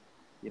year,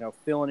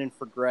 filling in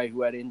for Gray,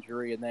 who had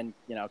injury, and then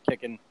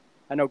kicking.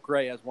 I know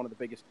Gray has one of the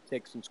biggest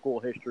kicks in school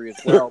history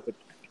as well, but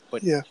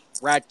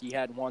Ratke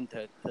had one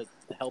to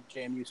help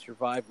JMU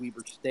survive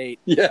Weber State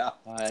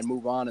and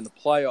move on in the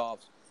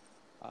playoffs.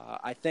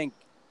 I think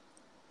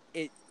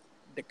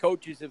the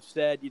coaches have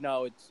said,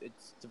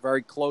 it's a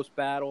very close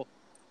battle.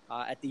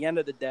 At the end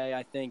of the day,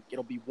 I think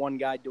it'll be one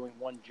guy doing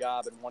one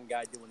job and one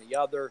guy doing the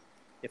other.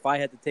 If I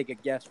had to take a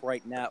guess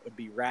right now, it would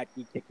be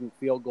Ratke kicking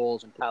field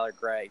goals and Tyler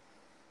Gray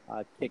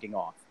kicking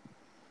off.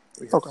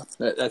 Okay.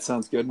 That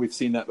sounds good. We've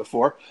seen that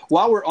before.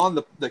 While we're on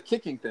the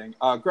kicking thing,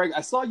 Greg,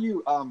 I saw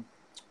you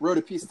wrote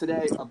a piece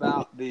today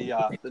about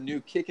the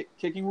new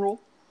kicking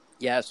rule.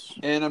 Yes.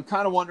 And I'm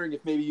kind of wondering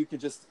if maybe you could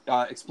just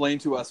explain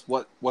to us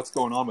what's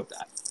going on with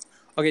that.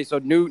 Okay, so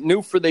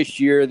new for this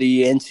year,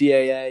 the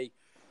NCAA,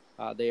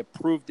 they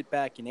approved it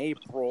back in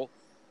April.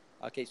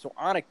 Okay, so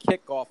on a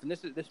kickoff, and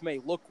this may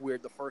look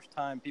weird the first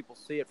time people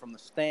see it from the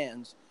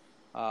stands,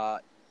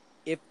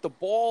 if the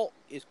ball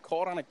is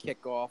caught on a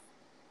kickoff,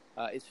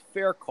 is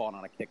fair caught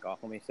on a kickoff.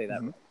 Let me say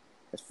that right.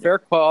 It's fair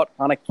caught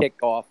on a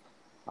kickoff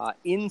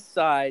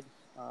inside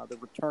the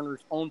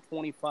returner's own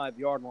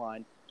 25-yard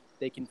line.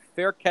 They can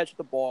fair catch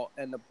the ball,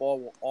 and the ball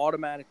will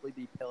automatically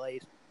be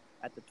placed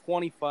at the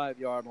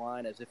 25-yard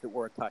line as if it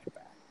were a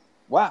touchback.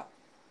 Wow.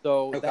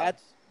 So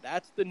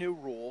that's the new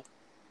rule.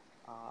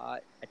 I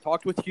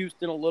talked with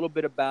Houston a little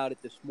bit about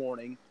it this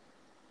morning,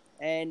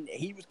 and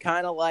he was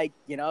kind of like,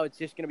 it's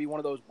just going to be one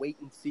of those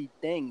wait-and-see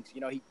things.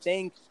 He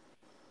thinks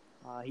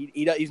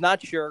he's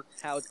not sure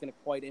how it's going to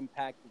quite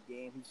impact the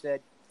game. He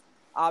said,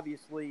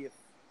 obviously, if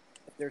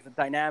there's a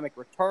dynamic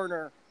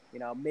returner,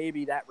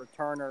 maybe that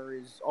returner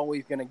is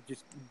always going to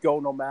just go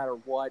no matter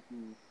what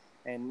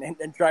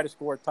and try to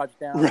score a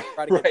touchdown,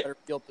 try to get better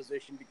field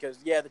position because,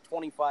 the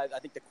 25, I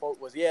think the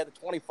quote was, the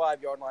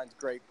 25-yard line's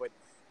great, but,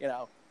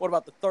 what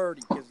about the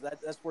 30? Because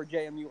that's where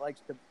JMU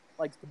likes to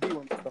be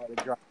when they start a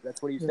drive.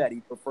 That's what he said.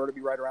 He'd prefer to be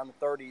right around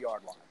the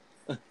 30-yard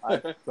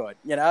line. Good.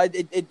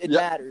 It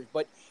matters,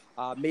 but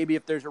maybe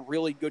if there's a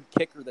really good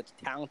kicker that's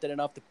talented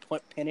enough to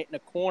pin it in a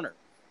corner,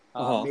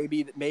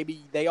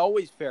 maybe they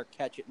always fair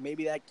catch it.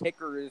 Maybe that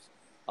kicker is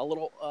a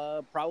little,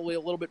 probably a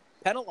little bit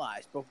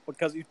penalized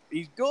because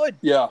he's good.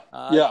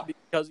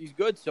 Because he's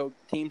good. So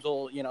teams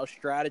will,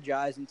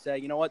 strategize and say,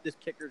 you know what, this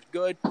kicker's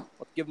good.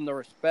 Let's give him the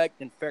respect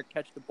and fair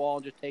catch the ball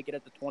and just take it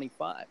at the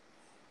 25.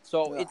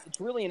 So it's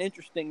really an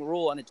interesting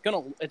rule, and it's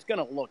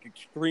gonna look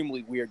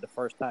extremely weird the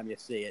first time you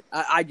see it.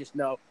 I just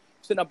know,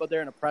 sitting up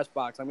there in a press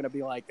box, I'm gonna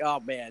be like, oh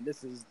man,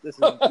 this is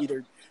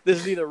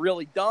either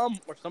really dumb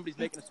or somebody's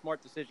making a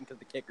smart decision because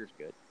the kicker's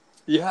good.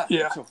 Yeah,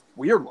 Yeah. it's a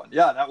weird one.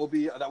 Yeah, that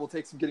will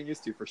take some getting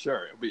used to for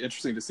sure. It'll be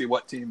interesting to see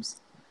what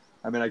teams.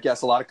 I mean, I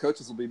guess a lot of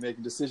coaches will be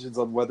making decisions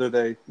on whether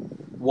they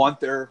want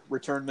their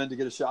return men to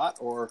get a shot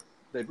or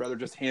they'd rather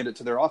just hand it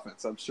to their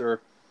offense. I'm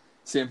sure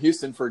Sam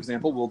Houston, for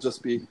example, will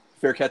just be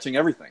fair catching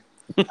everything.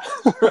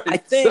 Right? I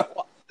think,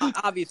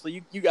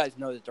 obviously, you guys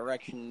know the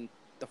direction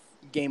the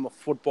game of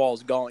football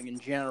is going in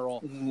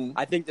general. Mm-hmm.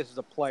 I think this is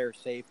a player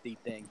safety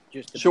thing,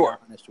 just to be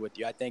honest with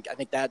you. I think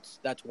that's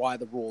why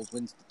the rules were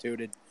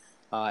instituted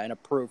and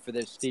approved for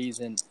this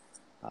season.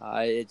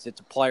 It's a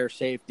player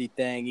safety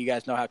thing. You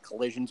guys know how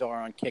collisions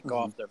are on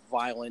kickoff. Mm-hmm. They're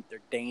violent. They're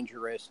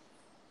dangerous.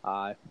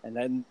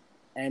 And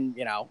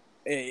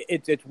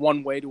it's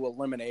one way to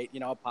eliminate,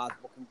 a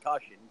possible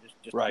concussion.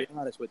 Just right. to be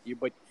honest with you.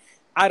 But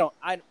I'm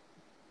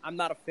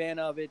not a fan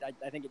of it.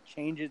 I think it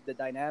changes the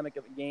dynamic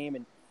of the game.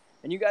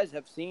 And you guys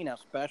have seen how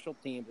special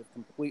teams have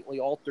completely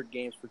altered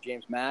games for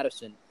James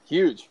Madison.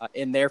 Huge.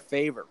 In their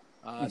favor.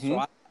 Mm-hmm.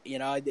 So,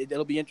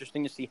 it'll be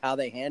interesting to see how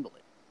they handle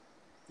it.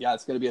 Yeah,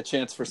 it's going to be a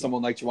chance for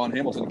someone like Juwan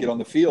Hamilton to get on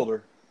the field.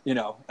 Or,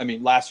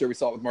 last year we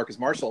saw it with Marcus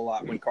Marshall a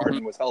lot when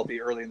Carden was healthy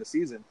early in the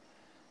season.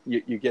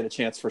 You get a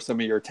chance for some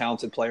of your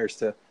talented players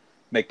to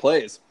make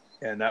plays,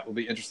 and that will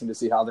be interesting to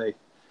see how they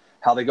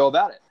go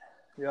about it.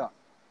 Yeah.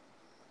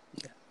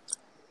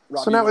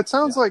 Robbie, so now it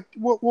sounds like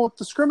the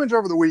scrimmage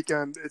over the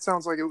weekend, it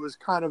sounds like it was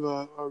kind of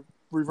a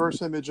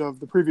reverse image of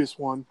the previous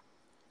one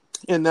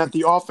in that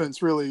the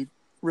offense really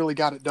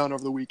got it done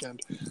over the weekend.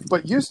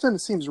 But Houston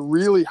seems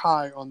really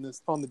high on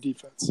the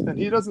defense, and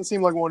he doesn't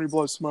seem like one who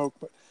blows smoke.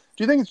 But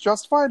do you think it's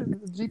justified?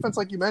 The defense,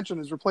 like you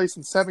mentioned, is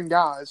replacing 7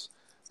 guys,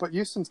 but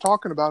Houston's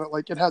talking about it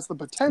like it has the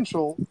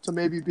potential to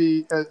maybe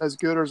be as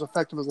good or as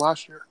effective as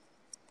last year.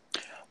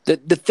 The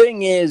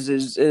thing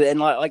is, and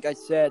like I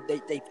said,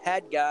 they've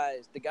had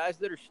guys. The guys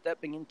that are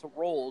stepping into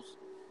roles,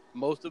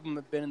 most of them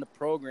have been in the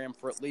program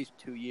for at least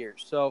 2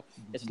 years. So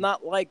it's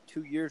not like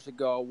 2 years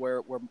ago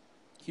where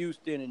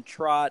Houston and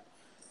Trot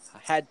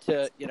had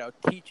to,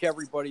 teach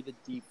everybody the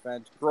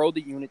defense, grow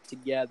the unit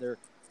together,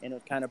 and it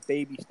was kind of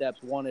baby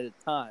steps one at a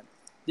time.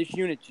 This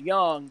unit's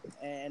young,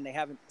 and they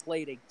haven't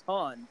played a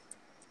ton,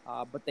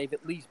 but they've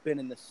at least been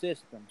in the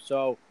system.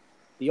 So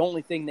the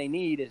only thing they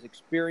need is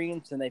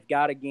experience, and they've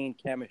got to gain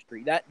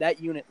chemistry.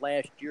 That unit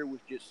last year was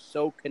just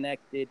so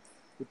connected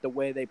with the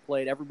way they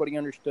played. Everybody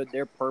understood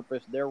their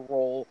purpose, their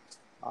role,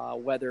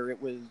 whether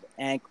it was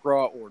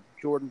Ankra or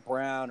Jordan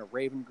Brown or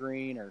Raven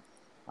Green or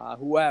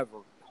whoever,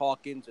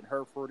 Hawkins and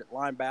Hereford at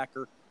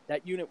linebacker.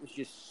 That unit was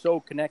just so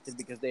connected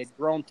because they had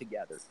grown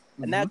together.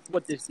 Mm-hmm. And that's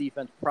what this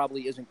defense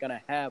probably isn't going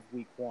to have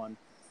week 1,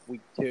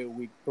 week 2,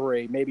 week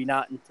 3, maybe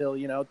not until,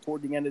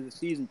 toward the end of the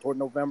season, toward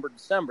November,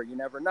 December. You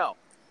never know.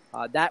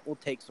 That will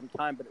take some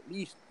time, but at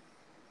least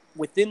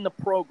within the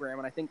program,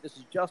 and I think this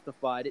is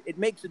justified, it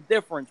makes a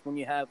difference when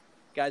you have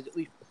guys at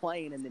least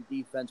playing in the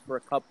defense for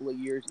a couple of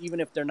years, even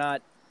if they're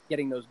not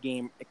getting those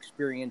game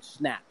experience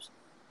snaps.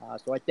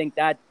 So I think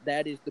that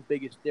is the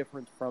biggest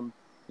difference from,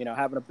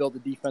 having to build a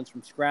defense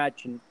from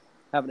scratch and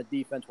having a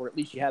defense where at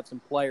least you have some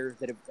players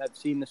that have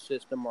seen the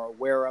system, are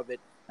aware of it,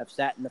 have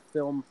sat in the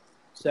film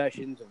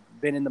sessions,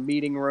 have been in the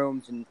meeting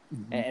rooms and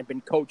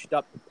been coached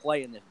up to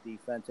play in this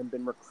defense and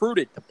been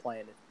recruited to play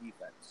in this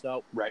defense.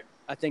 So right.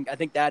 I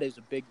think that is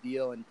a big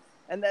deal,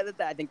 and that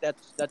I think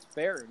that's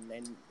fair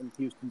in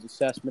Houston's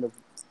assessment of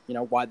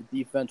why the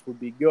defense would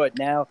be good.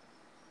 Now,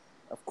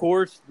 of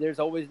course, there's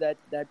always that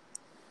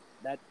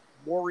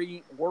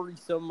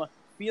worrisome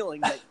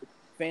feeling that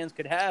fans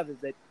could have is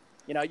that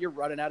you're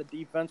running out of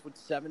defense with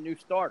 7 new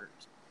starters.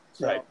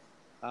 So,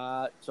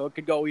 right. So it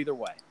could go either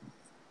way.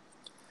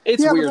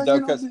 It's weird though,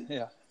 because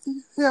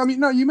I mean,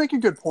 no, you make a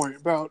good point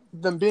about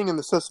them being in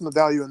the system, the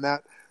value in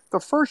that. The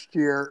first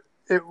year,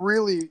 it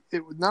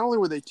not only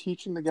were they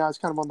teaching the guys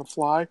kind of on the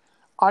fly,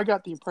 I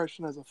got the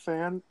impression as a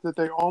fan that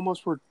they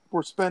almost were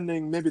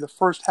spending maybe the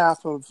first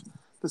half of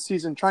the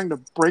season trying to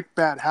break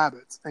bad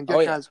habits and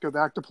get guys to go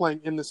back to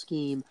playing in the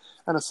scheme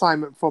and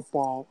assignment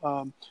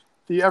football.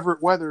 The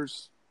Everett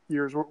Weathers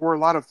years were a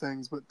lot of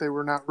things, but they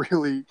were not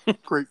really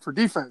great for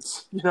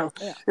defense.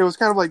 It was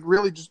kind of like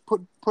really just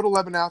put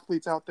 11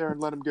 athletes out there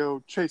and let them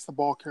go chase the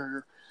ball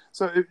carrier.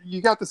 So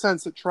you got the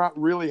sense that Trot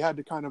really had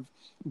to kind of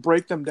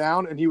break them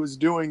down, and he was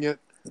doing it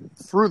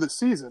through the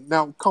season.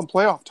 Now, come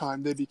playoff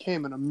time, they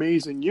became an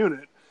amazing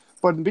unit.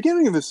 But in the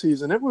beginning of the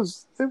season, it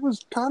was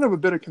kind of a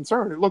bit of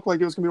concern. It looked like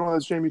it was going to be one of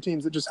those JMU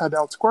teams that just had to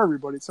outscore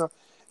everybody. So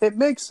it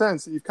makes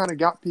sense that you've kind of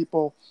got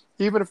people,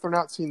 even if they're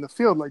not seeing the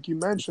field, like you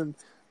mentioned,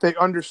 they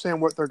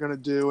understand what they're going to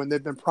do, and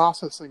they've been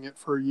processing it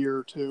for a year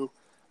or two.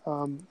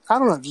 I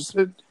don't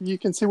know. You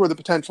can see where the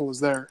potential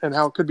is there and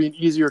how it could be an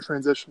easier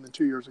transition than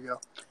 2 years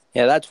ago.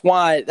 Yeah, that's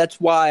why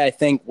I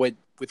think with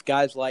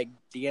guys like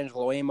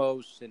D'Angelo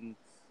Amos and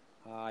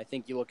I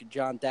think you look at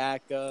John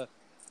Dacca,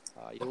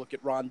 you look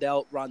at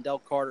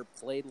Rondell Carter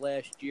played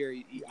last year.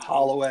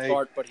 Holloway.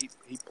 But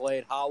he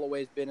played.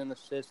 Holloway's been in the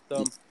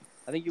system.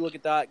 I think you look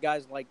at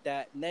guys like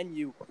that, and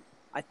then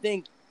I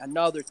think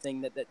another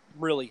thing that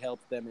really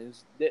helps them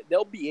is that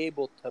they'll be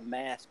able to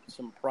mask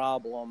some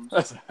problems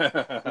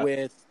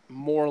with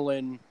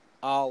Moreland,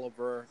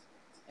 Oliver,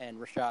 and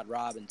Rashad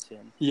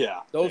Robinson. Yeah,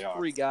 Those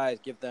three guys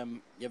give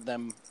them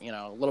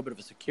a little bit of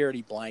a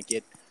security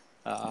blanket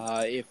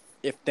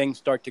if things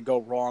start to go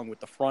wrong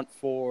with the front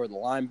four, the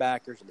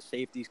linebackers, or the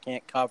safeties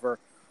can't cover.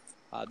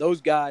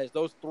 Those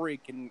three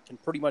can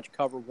pretty much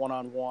cover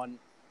one-on-one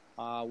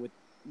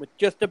with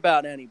just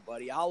about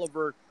anybody.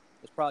 Oliver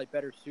is probably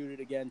better suited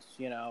against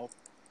a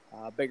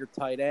bigger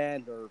tight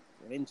end or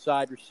an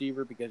inside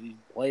receiver because he's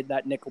played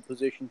that nickel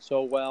position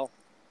so well.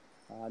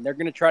 And they're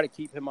going to try to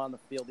keep him on the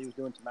field. He was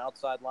doing some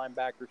outside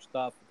linebacker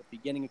stuff at the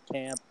beginning of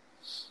camp,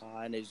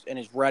 and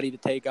is ready to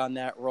take on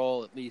that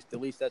role. At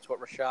least that's what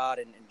Rashad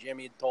and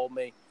Jimmy had told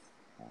me.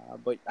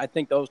 But I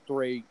think those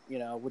three,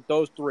 with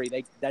those three,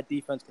 that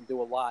defense can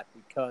do a lot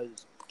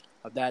because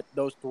of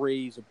those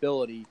three's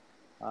ability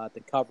to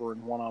cover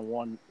in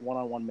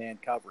one-on-one man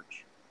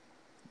coverage.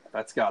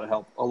 That's got to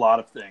help a lot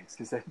of things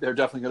because they're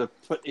definitely going to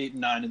put 8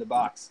 and 9 in the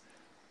box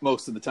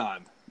most of the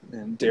time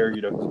and dare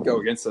you to go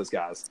against those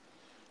guys.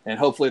 And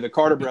hopefully the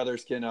Carter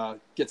brothers can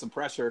get some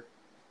pressure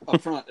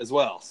up front as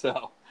well.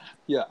 So,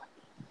 yeah.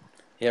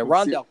 Yeah,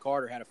 Rondell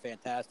Carter had a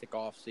fantastic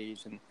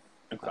offseason.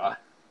 Okay.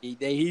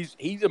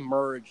 He's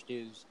emerged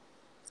as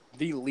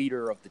the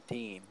leader of the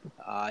team.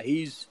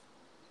 He's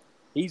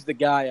the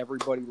guy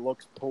everybody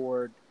looks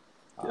toward.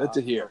 Good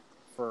to hear.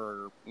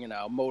 For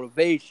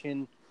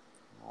motivation.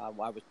 I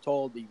was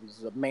told he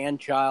was a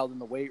man-child in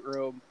the weight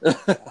room,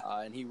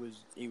 and he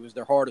was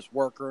their hardest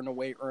worker in the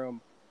weight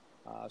room.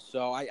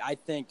 So I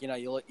think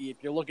if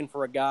you're looking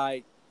for a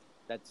guy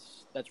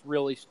that's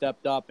really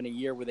stepped up in a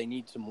year where they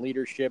need some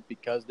leadership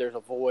because there's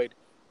a void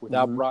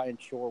without Brian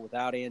Shore,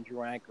 without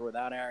Andrew Anker,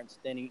 without Aaron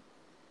Stinney,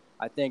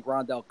 I think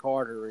Rondell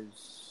Carter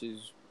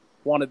is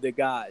one of the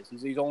guys.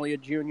 He's only a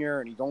junior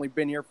and he's only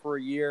been here for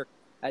a year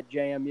at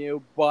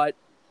JMU, but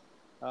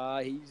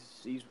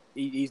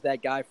he's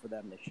that guy for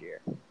them this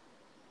year.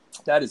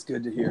 That is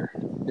good to hear.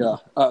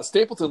 Yeah.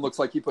 Stapleton looks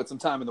like he put some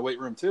time in the weight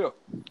room too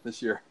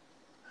this year,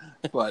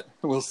 but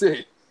we'll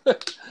see.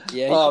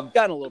 Yeah, he's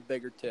gotten a little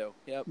bigger too.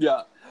 Yep.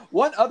 Yeah.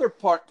 One other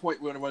point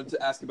we wanted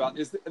to ask about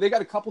is they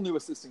got a couple new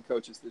assistant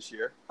coaches this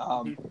year.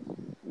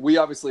 We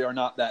obviously are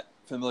not that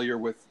familiar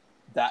with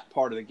that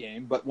part of the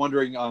game, but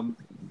wondering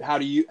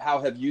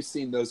how have you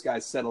seen those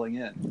guys settling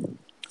in?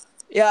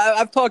 Yeah,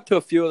 I've talked to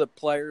a few of the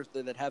players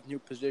that have new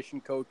position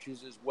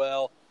coaches as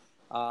well.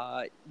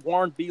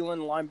 Warren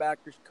Beelan,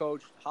 linebackers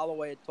coach,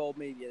 Holloway had told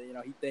me,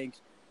 he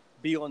thinks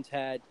Beelan's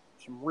had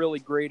some really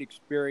great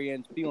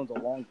experience. Beelan's a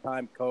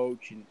longtime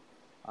coach, and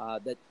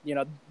that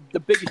the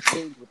biggest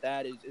change with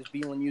that is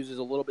Beelan uses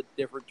a little bit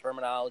different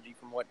terminology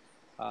from what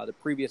the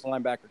previous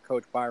linebacker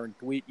coach Byron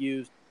Dweet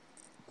used.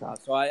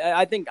 So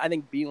I think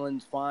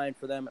Beelan's fine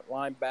for them at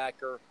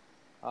linebacker.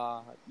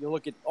 You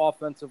look at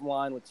offensive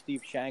line with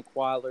Steve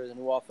Shankweiler, the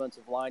new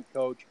offensive line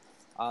coach.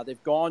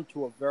 They've gone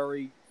to a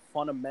very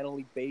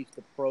fundamentally based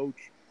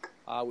approach,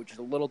 which is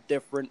a little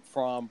different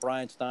from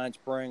Brian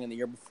Steinspring and the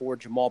year before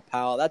Jamal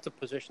Powell. That's a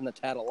position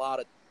that's had a lot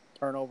of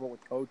turnover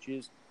with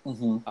coaches.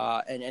 And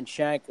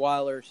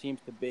Shankweiler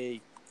seems to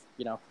be,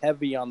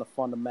 heavy on the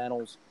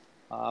fundamentals,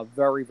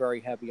 very, very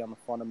heavy on the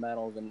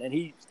fundamentals.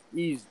 And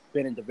he's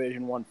been in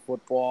Division I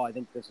football. I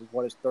think this is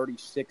his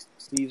 36th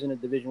season in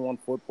Division I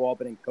football,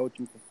 been in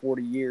coaching for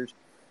 40 years.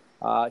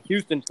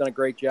 Houston's done a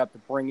great job to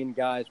bring in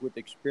guys with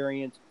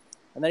experience.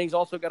 And then he's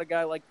also got a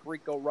guy like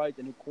Carrico Wright,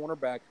 the new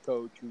cornerback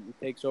coach, who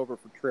takes over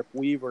for Trip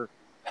Weaver.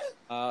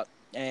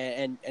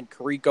 And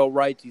Carrico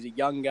Wright, he's a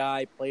young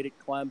guy, played at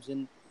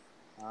Clemson,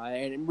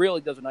 and really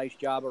does a nice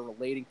job of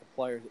relating to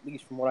players, at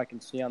least from what I can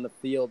see on the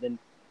field. And,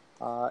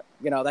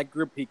 that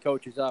group he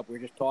coaches up, we were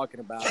just talking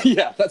about.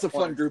 Yeah, that's a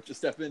fun group to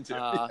step into.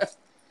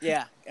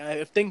 Yeah,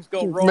 if things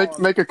go wrong.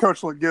 Make a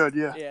coach look good,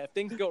 yeah. Yeah, if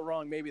things go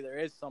wrong, maybe there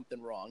is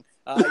something wrong.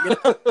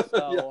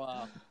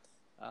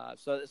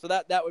 So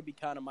that would be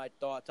kind of my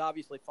thoughts.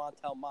 Obviously,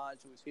 Fontel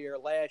Mons, who was here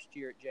last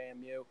year at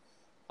JMU,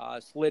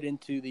 slid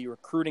into the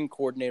recruiting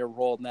coordinator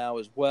role now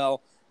as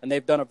well, and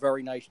they've done a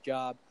very nice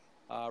job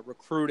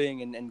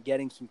recruiting and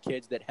getting some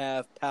kids that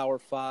have Power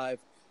 5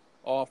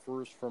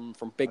 offers from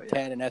Big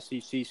Ten and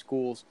SEC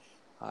schools,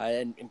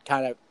 and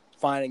kind of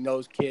finding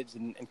those kids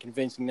and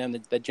convincing them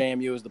that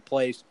JMU is the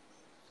place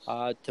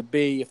to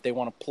be if they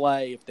want to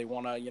play, if they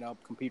want to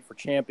compete for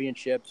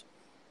championships.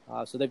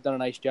 So they've done a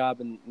nice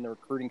job in the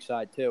recruiting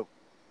side too.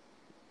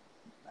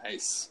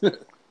 Nice.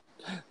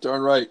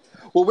 Darn right.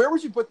 Well, where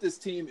would you put this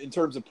team in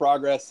terms of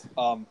progress?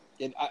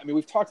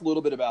 We've talked a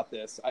little bit about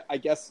this. I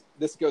guess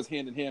this goes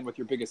hand in hand with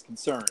your biggest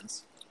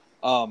concerns.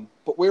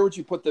 But where would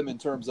you put them in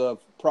terms of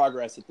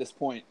progress at this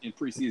point in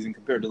preseason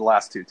compared to the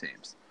last two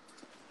teams?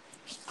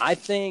 I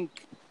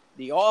think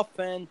the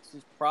offense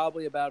is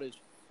probably about as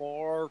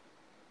far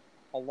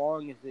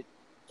along as it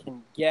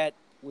can get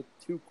with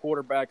two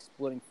quarterbacks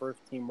splitting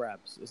first-team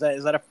reps. Is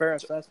that a fair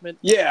assessment?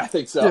 Yeah, I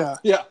think so.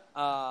 Yeah.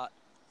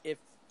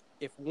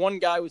 If one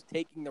guy was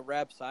taking the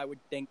reps, I would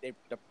think they're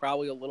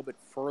probably a little bit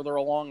further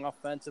along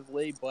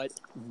offensively, but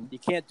you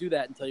can't do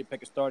that until you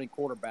pick a starting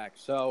quarterback.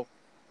 So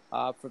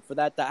for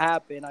that to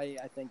happen, I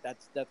think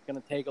that's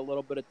going to take a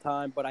little bit of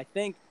time. But I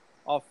think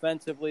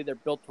Offensively, they're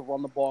built to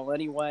run the ball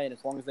anyway, and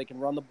as long as they can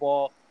run the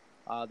ball,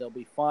 they'll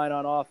be fine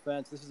on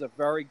offense. This is a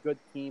very good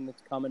team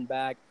that's coming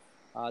back.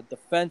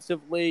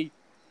 Defensively,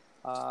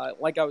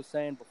 like I was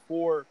saying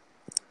before,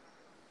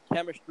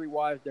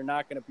 chemistry-wise, they're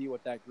not going to be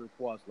what that group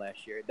was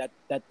last year.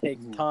 That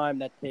takes time.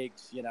 That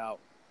takes, a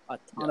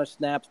ton of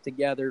snaps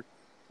together.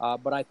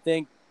 But I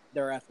think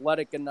they're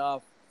athletic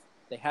enough.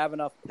 They have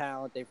enough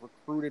talent. They've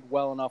recruited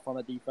well enough on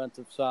the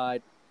defensive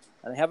side.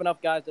 And they have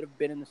enough guys that have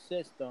been in the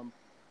system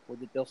where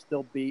they'll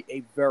still be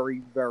a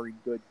very, very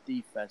good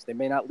defense. They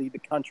may not lead the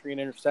country in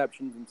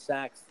interceptions and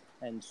sacks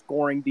and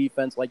scoring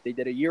defense like they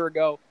did a year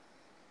ago,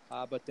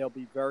 but they'll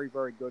be very,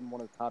 very good and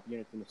one of the top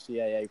units in the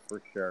CAA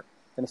for sure.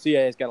 And the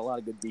CAA's got a lot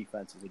of good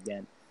defenses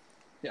again.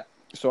 Yeah.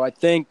 So I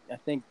think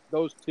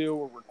those two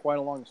were quite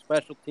along the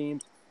special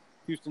teams.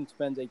 Houston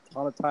spends a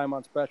ton of time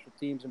on special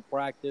teams in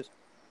practice.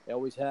 They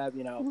always have,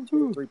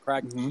 2 or 3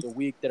 practices a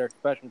week that are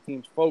special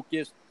teams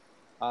focused.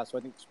 So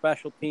I think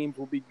special teams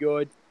will be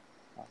good.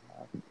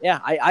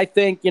 I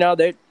think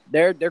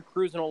they're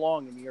cruising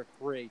along in year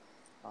 3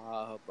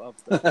 of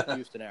the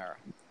Houston era.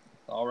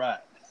 All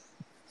right.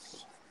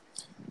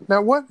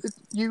 Now,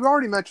 you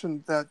already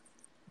mentioned that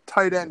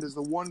tight end is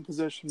the one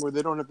position where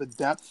they don't have the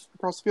depth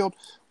across the field.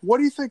 What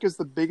do you think is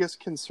the biggest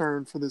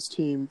concern for this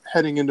team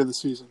heading into the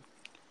season?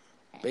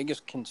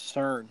 Biggest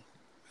concern,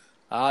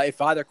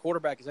 if either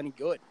quarterback is any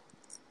good.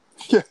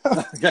 Yeah.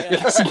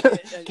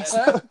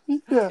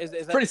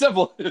 Pretty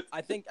simple.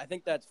 I think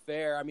that's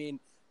fair. I mean,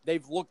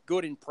 they've looked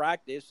good in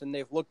practice and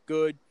they've looked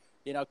good,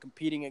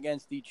 competing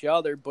against each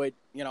other. But,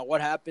 what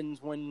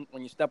happens when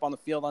you step on the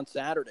field on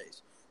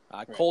Saturdays?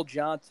 Right. Cole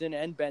Johnson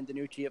and Ben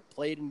DiNucci have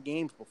played in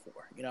games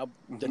before.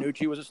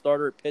 DiNucci was a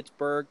starter at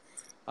Pittsburgh.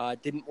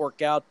 Didn't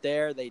work out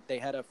there. They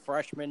had a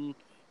freshman,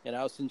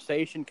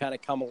 sensation kind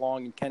of come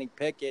along and Kenny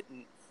Pickett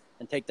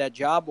and take that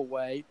job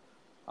away.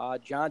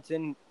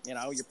 Johnson,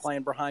 you're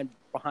playing behind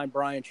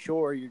Brian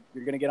Shore. You're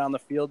going to get on the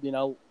field, in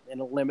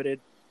a limited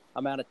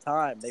amount of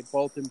time. They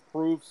both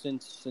improved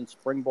since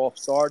spring ball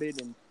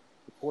started, and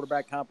the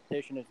quarterback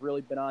competition has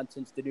really been on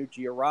since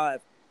DiNucci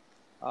arrived.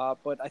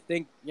 But I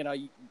think,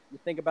 you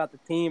think about the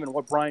team and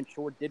what Brian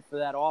Shore did for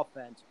that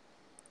offense,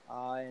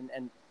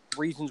 and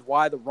reasons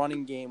why the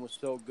running game was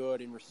so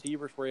good and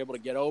receivers were able to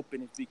get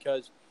open is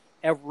because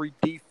every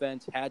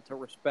defense had to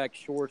respect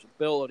Shore's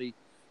ability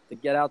to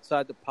get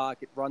outside the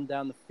pocket, run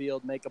down the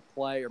field, make a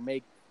play, or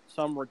make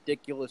some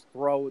ridiculous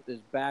throw with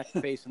his back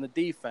facing the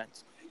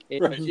defense.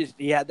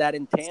 He had that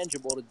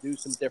intangible to do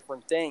some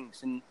different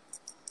things, and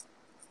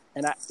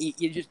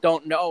you just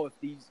don't know if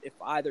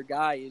either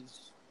guy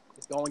is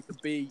going to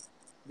be.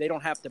 They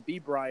don't have to be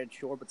Brian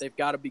Shore, but they've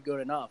got to be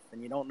good enough,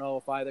 and you don't know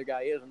if either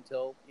guy is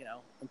until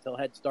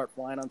heads start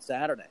flying on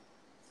Saturday.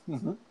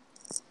 Mm-hmm.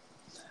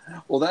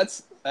 Well,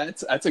 that's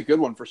a good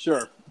one for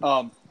sure.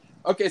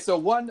 Okay, so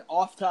one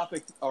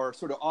off-topic or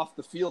sort of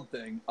off-the-field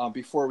thing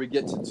before we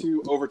get to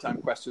 2 overtime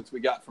questions we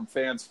got from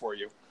fans for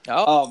you.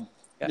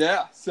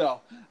 Yeah.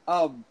 So,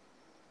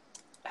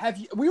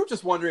 we were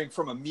just wondering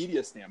from a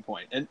media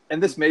standpoint,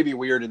 and this may be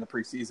weird in the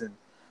preseason,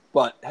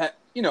 but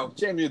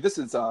JMU, this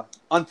is a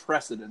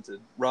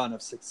unprecedented run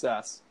of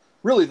success.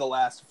 Really, the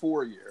last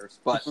 4 years,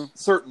 but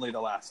certainly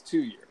the last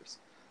 2 years.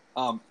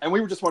 And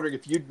we were just wondering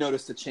if you'd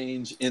noticed a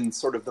change in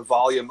sort of the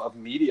volume of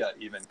media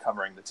even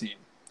covering the team.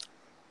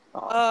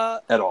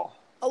 At all?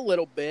 A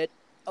little bit.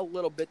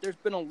 There's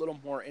been a little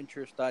more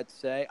interest, I'd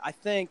say. I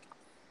think,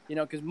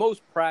 because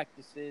most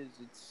practices,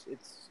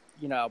 it's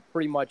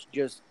pretty much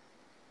just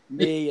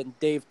me and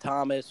Dave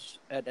Thomas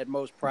at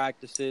most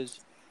practices.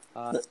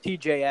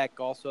 TJ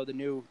Eck, also the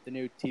new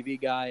TV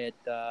guy at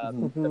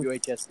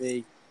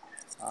WHSV.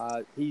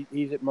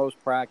 He's at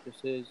most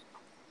practices.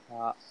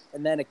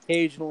 And then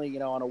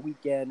occasionally, on a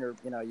weekend or,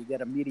 you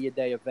get a media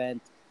day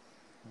event.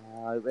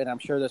 And I'm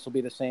sure this will be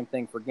the same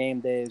thing for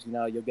game days.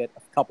 You'll get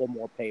a couple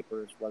more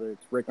papers, whether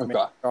it's Richmond,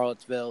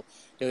 Charlottesville.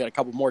 You'll get a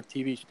couple more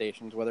TV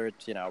stations, whether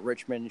it's,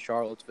 Richmond,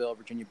 Charlottesville,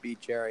 Virginia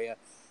Beach area.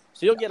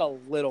 So you'll get a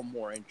little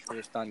more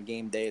interest on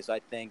game days, I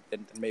think,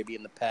 than maybe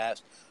in the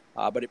past.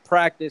 But at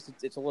practice,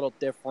 it's a little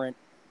different.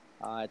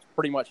 It's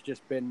pretty much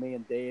just been me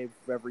and Dave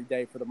every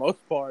day for the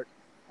most part.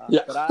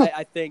 But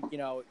I think,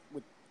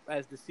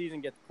 as the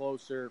season gets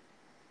closer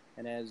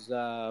and as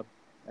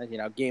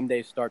game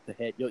days start to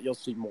hit, you'll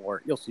see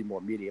more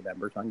media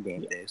members on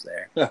game days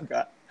there.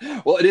 Okay.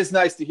 Well, it is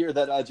nice to hear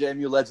that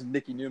JMU legend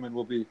Nikki Newman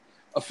will be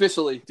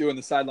officially doing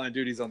the sideline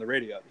duties on the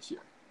radio this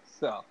year.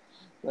 So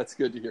that's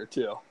good to hear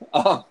too.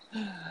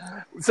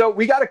 So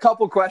we got a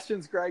couple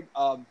questions, Greg,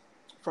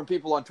 from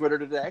people on Twitter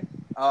today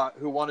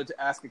who wanted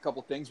to ask a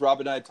couple things. Rob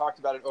and I had talked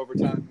about it over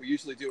time. We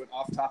usually do an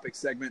off-topic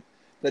segment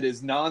that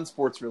is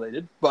non-sports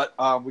related, but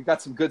we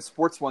got some good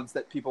sports ones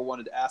that people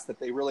wanted to ask that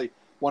they really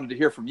wanted to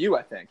hear from you,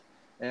 I think.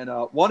 And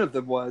one of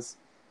them was,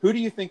 who do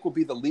you think will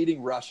be the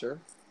leading rusher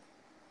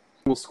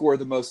who will score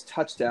the most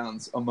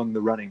touchdowns among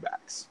the running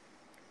backs?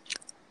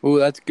 Ooh,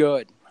 that's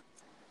good.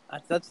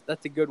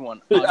 That's a good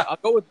one. Yeah. I'll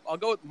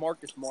go with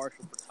Marcus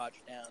Marshall for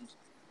touchdowns.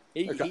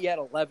 He had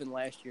 11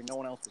 last year. No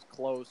one else was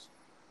close.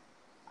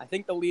 I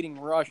think the leading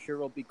rusher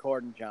will be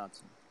Corden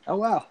Johnson. Oh,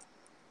 wow.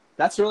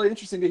 That's really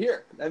interesting to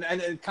hear.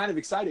 And kind of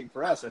exciting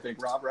for us, I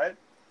think, Rob, right?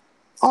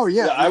 Oh,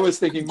 yeah. I was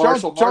thinking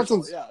Marshall.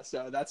 Yeah,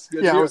 so that's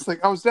good. Yeah,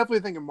 I was definitely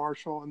thinking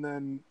Marshall, and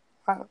then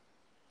I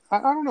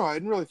don't know. I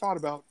hadn't really thought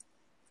about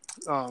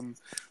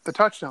the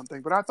touchdown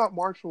thing, but I thought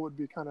Marshall would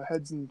be kind of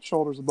heads and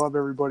shoulders above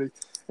everybody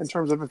in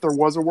terms of if there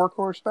was a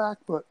workhorse back.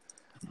 But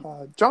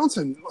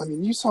Johnson, I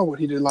mean, you saw what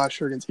he did last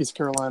year against East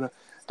Carolina.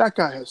 That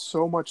guy has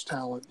so much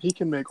talent. He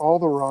can make all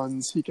the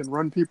runs. He can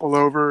run people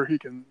over. He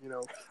can,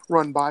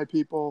 run by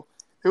people.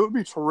 It would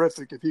be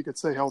terrific if he could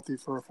stay healthy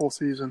for a full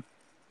season.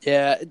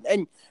 Yeah,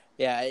 and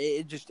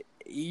it just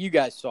you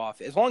guys saw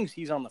as long as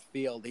he's on the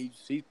field,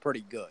 he's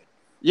pretty good.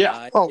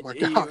 Yeah. Oh my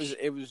gosh.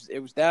 It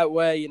was that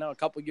way. A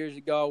couple years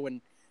ago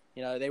when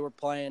they were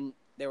playing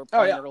early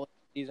in the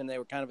season. They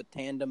were kind of a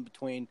tandem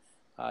between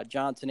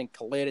Johnson and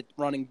Khalid at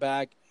running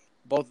back.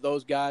 Both of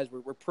those guys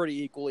were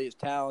pretty equally as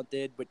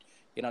talented, but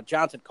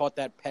Johnson caught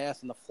that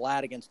pass in the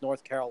flat against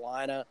North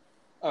Carolina.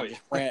 Oh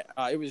yeah.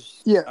 It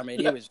was. Yeah. I mean,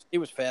 he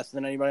was faster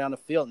than anybody on the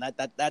field, and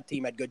that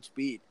team had good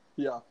speed.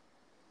 Yeah.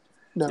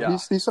 No, Yeah.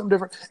 He's something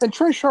different. And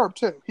Trey Sharp,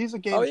 too. He's a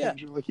game yeah.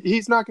 changer. Like,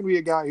 he's not going to be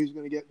a guy who's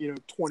going to get,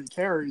 20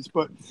 carries,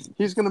 but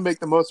he's going to make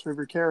the most of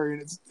every carry.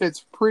 And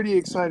it's pretty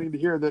exciting to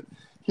hear that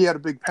he had a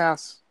big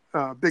pass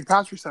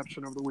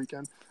reception over the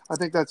weekend. I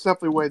think that's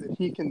definitely a way that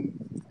he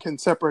can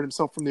separate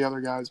himself from the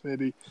other guys,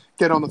 maybe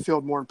get on the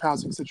field more in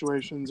passing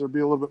situations or be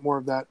a little bit more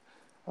of that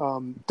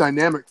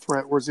dynamic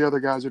threat, whereas the other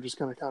guys are just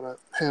going to kind of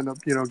hand up,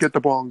 get the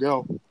ball and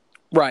go.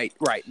 Right.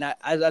 Now,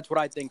 that's what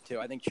I think, too.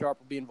 I think Sharp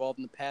will be involved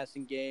in the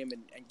passing game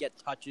and get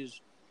touches,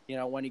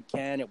 when he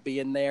can. He'll be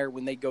in there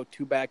when they go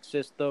two-back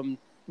system,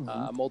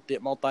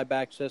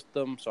 multi-back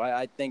system. So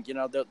I think,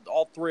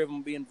 all three of them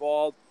will be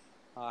involved,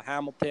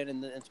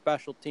 Hamilton and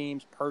special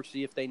teams,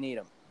 Percy if they need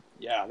him.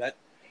 Yeah,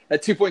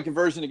 that two-point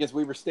conversion against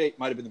Weber State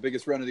might have been the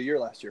biggest run of the year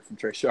last year from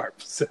Trey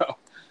Sharp. So,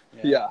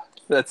 yeah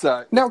that's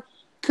Now,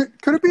 could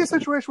it be a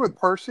situation with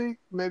Percy,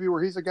 maybe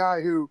where he's a guy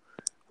who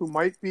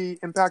might be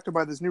impacted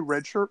by this new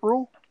redshirt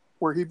rule,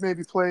 where he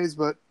maybe plays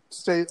but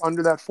stay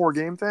under that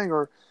 4-game thing,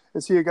 or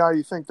is he a guy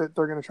you think that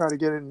they're going to try to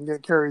get in and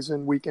get carries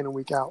in and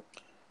week out?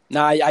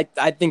 No,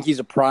 I think he's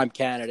a prime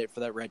candidate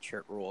for that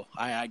redshirt rule.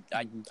 I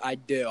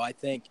do. I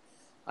think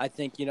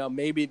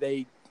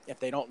maybe if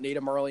they don't need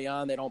him early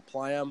on, they don't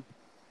play him,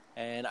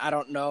 and I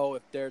don't know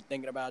if they're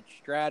thinking about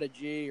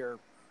strategy or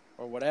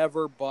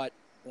whatever. But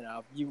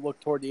if you look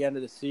toward the end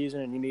of the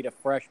season and you need a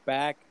fresh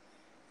back,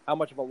 how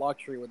much of a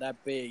luxury would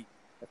that be?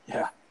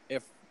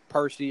 If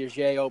Percy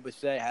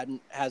Ajayi-Obase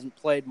hasn't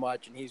played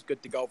much and he's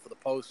good to go for the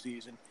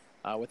postseason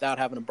without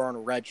having to burn a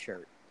red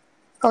shirt.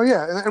 Oh,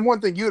 yeah. And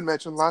one thing you had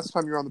mentioned last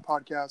time you were on the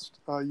podcast,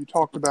 you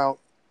talked about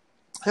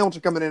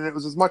Hamilton coming in, and it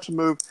was as much a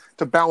move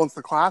to balance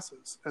the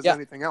classes as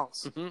anything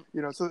else.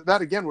 Mm-hmm. So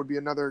that, again, would be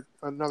another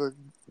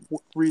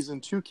reason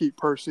to keep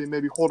Percy and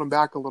maybe hold him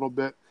back a little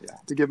bit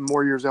to give him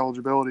more years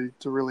eligibility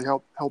to really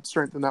help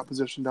strengthen that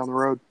position down the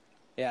road.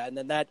 Yeah, and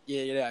then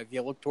if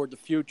you look toward the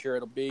future,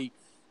 it'll be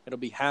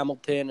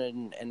Hamilton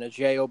and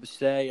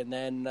Ajayi-Obase, and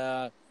then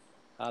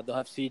they'll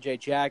have C.J.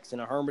 Jackson,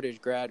 a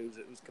Hermitage grad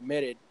who's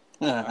committed.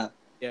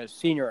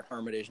 Senior at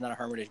Hermitage, not a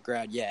Hermitage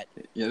grad yet.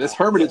 Yeah, this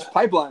Hermitage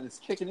pipeline is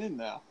kicking in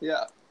now.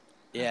 Yeah.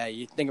 Yeah,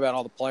 you think about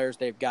all the players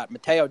they've got.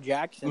 Mateo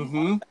Jackson,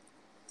 Mm-hmm.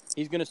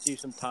 He's going to see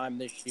some time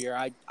this year.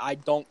 I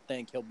don't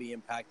think he'll be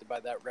impacted by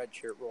that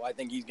redshirt rule. I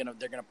think they're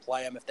going to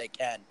play him if they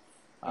can.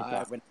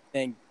 I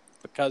think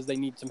because they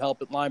need some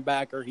help at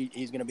linebacker,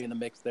 he's going to be in the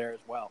mix there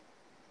as well.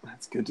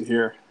 That's good to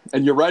hear.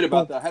 And you're right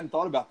about that. I hadn't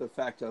thought about the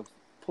fact of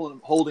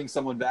holding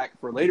someone back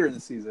for later in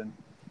the season,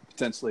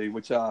 potentially,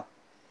 which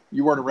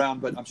you weren't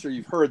around, but I'm sure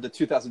you've heard the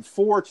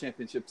 2004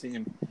 championship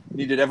team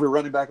needed every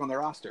running back on their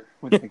roster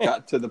when they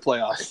got to the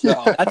playoffs.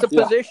 So, that's a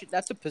position.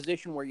 That's a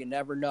position where you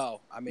never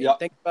know. I mean,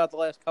 think about the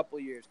last couple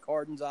of years.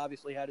 Carden's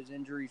obviously had his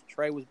injuries.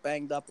 Trey was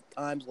banged up at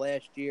times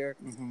last year,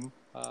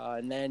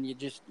 and then you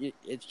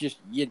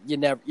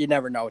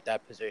never know at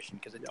that position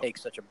because it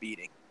takes such a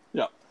beating.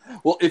 Yeah.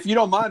 Well, if you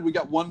don't mind, we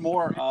got one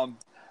more.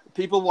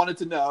 People wanted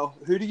to know,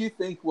 who do you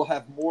think will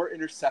have more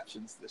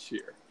interceptions this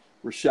year,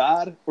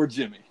 Rashad or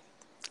Jimmy?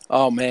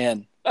 Oh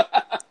man,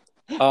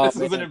 this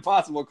is an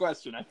impossible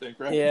question, I think,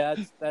 right? Yeah,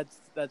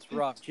 that's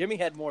rough. Jimmy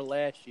had more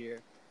last year.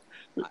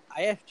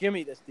 I asked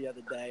Jimmy this the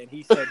other day, and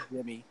he said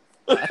Jimmy.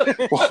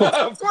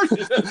 Of course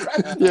you did,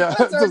 right? Yeah,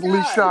 that's the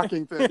least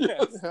shocking thing.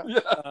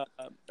 Yeah.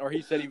 Or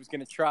he said he was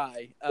going to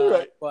try.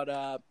 Right. But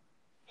I'll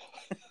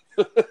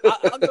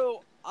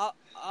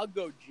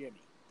go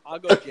Jimmy.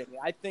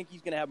 I think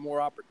he's going to have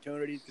more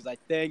opportunities because I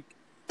think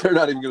they're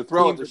not even going to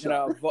throw it. Teams are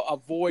going to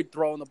avoid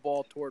throwing the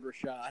ball toward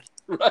Rashad.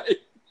 Right.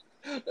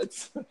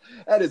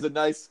 That is a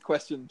nice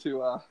question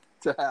to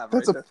have.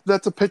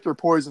 That's a pick your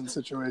poison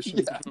situation.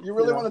 Yeah. You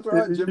really want to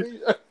throw out Jimmy?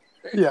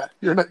 Yeah,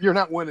 you're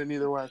not winning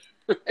either way.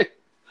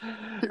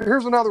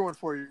 Here's another one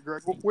for you,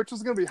 Greg. Which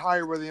is going to be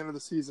higher by the end of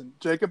the season?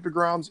 Jacob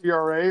deGrom's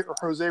ERA or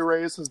Jose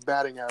Reyes'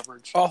 batting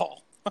average? Oh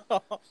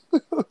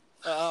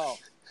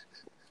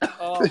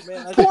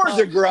man, poor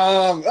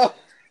DeGrom. Oh.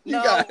 You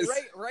No, guys.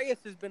 Reyes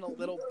has been a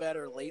little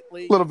better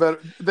lately. A little better.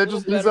 Little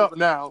He's better up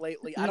now.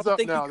 Lately, He's I don't up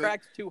think now. he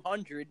cracks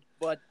 200,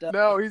 but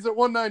No, he's at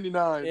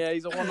 199. yeah,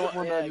 he's a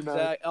 199. Yeah, 199.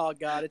 exactly. Oh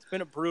God, it's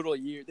been a brutal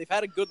year. They've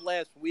had a good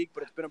last week,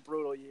 but it's been a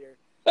brutal year.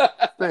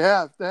 They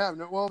have.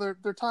 Well,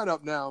 they're tied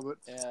up now, but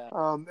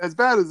Yeah. as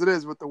bad as it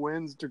is with the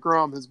wins,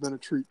 DeGrom has been a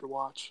treat to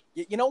watch.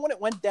 You know when it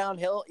went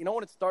downhill? You know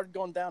when it started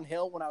going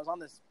downhill? When I was on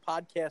this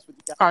podcast with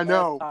you guys I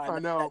know.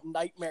 that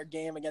nightmare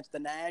game against the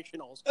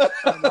Nationals.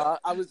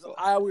 I was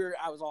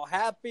all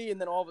happy,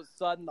 and then all of a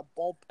sudden the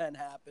bullpen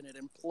happened. It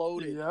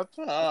imploded.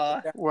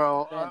 Yep.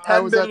 Well, I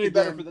Hadn't was been at any the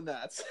better game. for the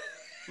Nats.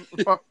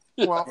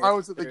 Well, I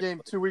was at the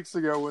game 2 weeks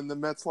ago when the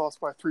Mets lost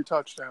by 3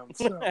 touchdowns.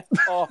 So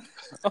Oh,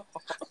 it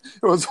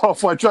was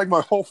awful. I dragged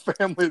my whole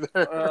family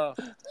there.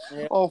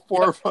 yeah. All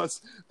 4 of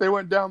us. They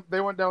went down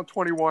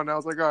 21. I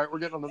was like, all right, we're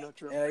getting on the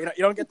Metro. Yeah, you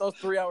don't get those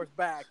 3 hours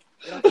back.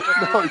 You don't get those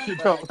 3 No, hours you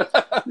back.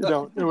 don't. You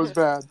don't. It was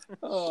bad.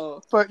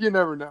 Oh, But you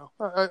never know.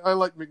 I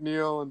like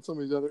McNeil and some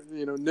of these other,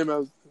 Nimmo,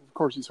 of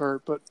course he's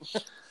hurt, but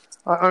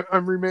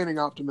I'm remaining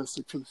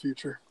optimistic for the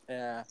future.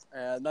 Yeah,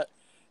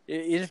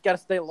 you just got to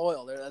stay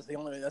loyal. That's the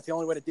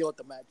only way to deal with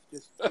the Mets.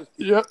 Just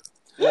Yep.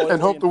 loyalty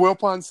And hope the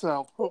Wilpons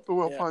sell. Hope the yeah.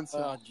 Wilpons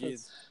sell. Oh,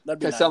 jeez, that'd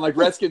be I nice. sound like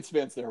Redskins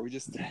fans there. We're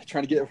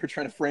trying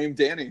to frame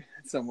Danny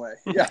in some way.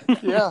 Yeah.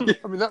 Yeah.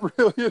 I mean, that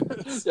really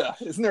is. Yeah.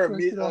 Isn't there a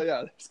meet? Oh,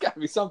 yeah. There's got to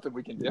be something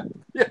we can do.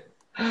 Yeah.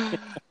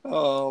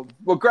 Well,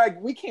 Greg,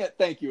 we can't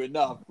thank you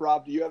enough.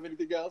 Rob, do you have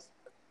anything else?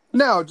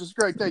 No, just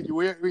Greg, thank you.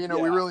 We Yeah.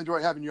 really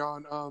enjoy having you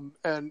on.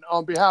 And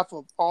on behalf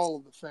of all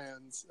of the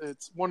fans,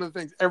 it's one of the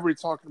things everybody's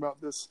talking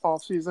about this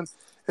offseason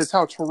is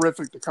how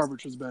terrific the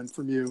coverage has been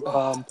from you,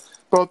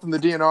 both in the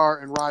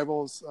DNR and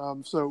Rivals.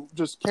 So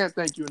just can't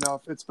thank you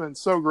enough. It's been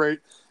so great.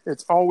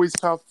 It's always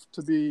tough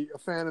to be a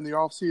fan in the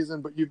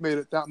offseason, but you've made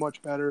it that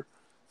much better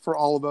for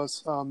all of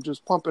us.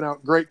 Just pumping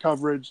out great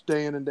coverage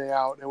day in and day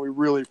out, and we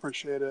really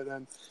appreciate it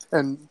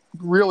and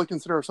really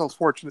consider ourselves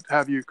fortunate to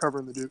have you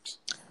covering the Dukes.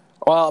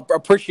 Well, I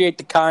appreciate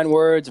the kind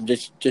words. I'm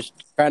just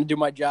trying to do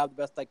my job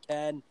the best I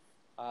can.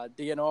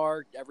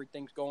 DNR,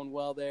 everything's going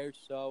well there.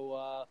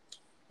 So,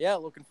 yeah,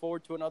 looking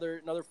forward to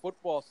another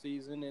football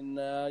season. And,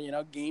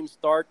 games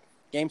start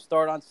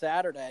on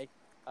Saturday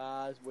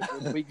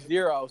with week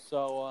 0.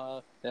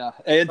 So, Yeah.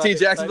 A&T excited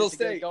Jacksonville to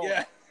get State. going.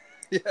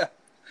 Yeah.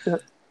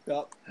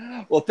 Yep.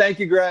 Well, thank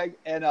you, Greg.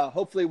 And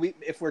hopefully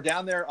if we're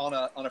down there on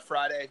a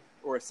Friday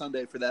or a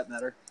Sunday for that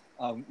matter,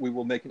 we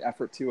will make an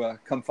effort to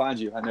come find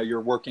you. I know you're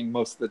working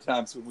most of the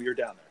times when we are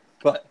down there,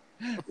 but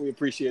we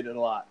appreciate it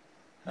a lot.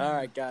 All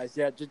right, guys.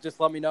 Yeah, just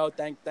let me know.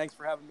 Thanks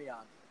for having me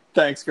on.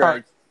 Thanks,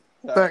 Greg.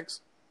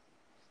 Thanks.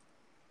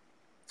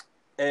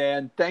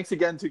 And thanks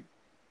again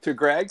to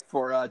Greg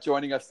for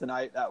joining us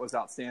tonight. That was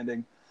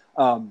outstanding.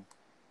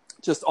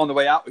 Just on the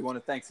way out, we want to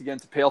thanks again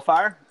to Pale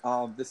Fire.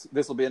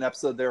 This will be an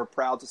episode they're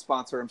proud to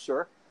sponsor, I'm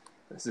sure.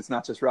 It's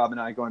not just Rob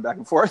and I going back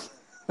and forth.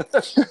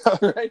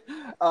 Right?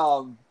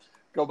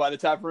 Go by the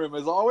tap room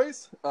as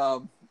always.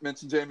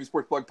 Mention Jamie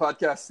Sports Blog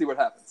Podcast. See what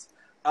happens.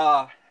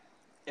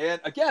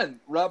 And again,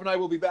 Rob and I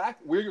will be back.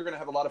 We're going to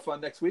have a lot of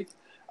fun next week.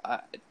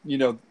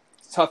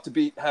 It's tough to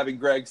beat having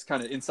Greg's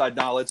kind of inside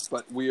knowledge,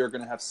 but we are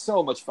going to have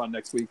so much fun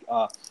next week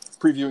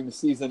previewing the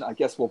season. I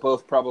guess we'll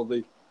both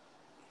probably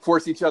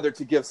force each other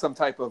to give some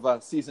type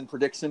of season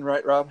prediction,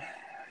 right, Rob?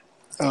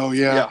 Oh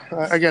yeah.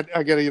 I got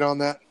to get on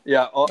that.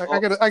 Yeah, I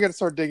got to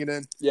start digging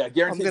in. Yeah,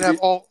 guaranteed. I'm gonna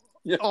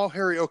have all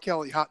Harry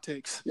O'Kelly hot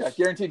takes. Yeah,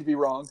 guaranteed to be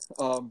wrong.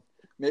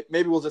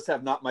 Maybe we'll just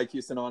have not Mike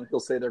Houston on. He'll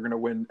say they're going to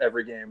win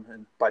every game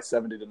and by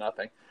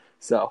 70-0.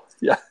 So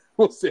yeah,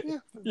 we'll see.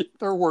 Yeah,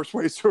 there are worse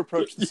ways to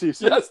approach the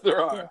season. Yes,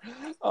 there are.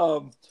 Yeah.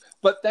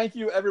 But thank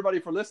you everybody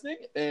for listening.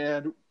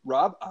 And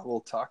Rob, I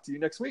will talk to you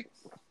next week.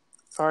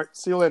 All right,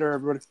 see you later,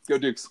 everybody. Go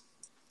Dukes.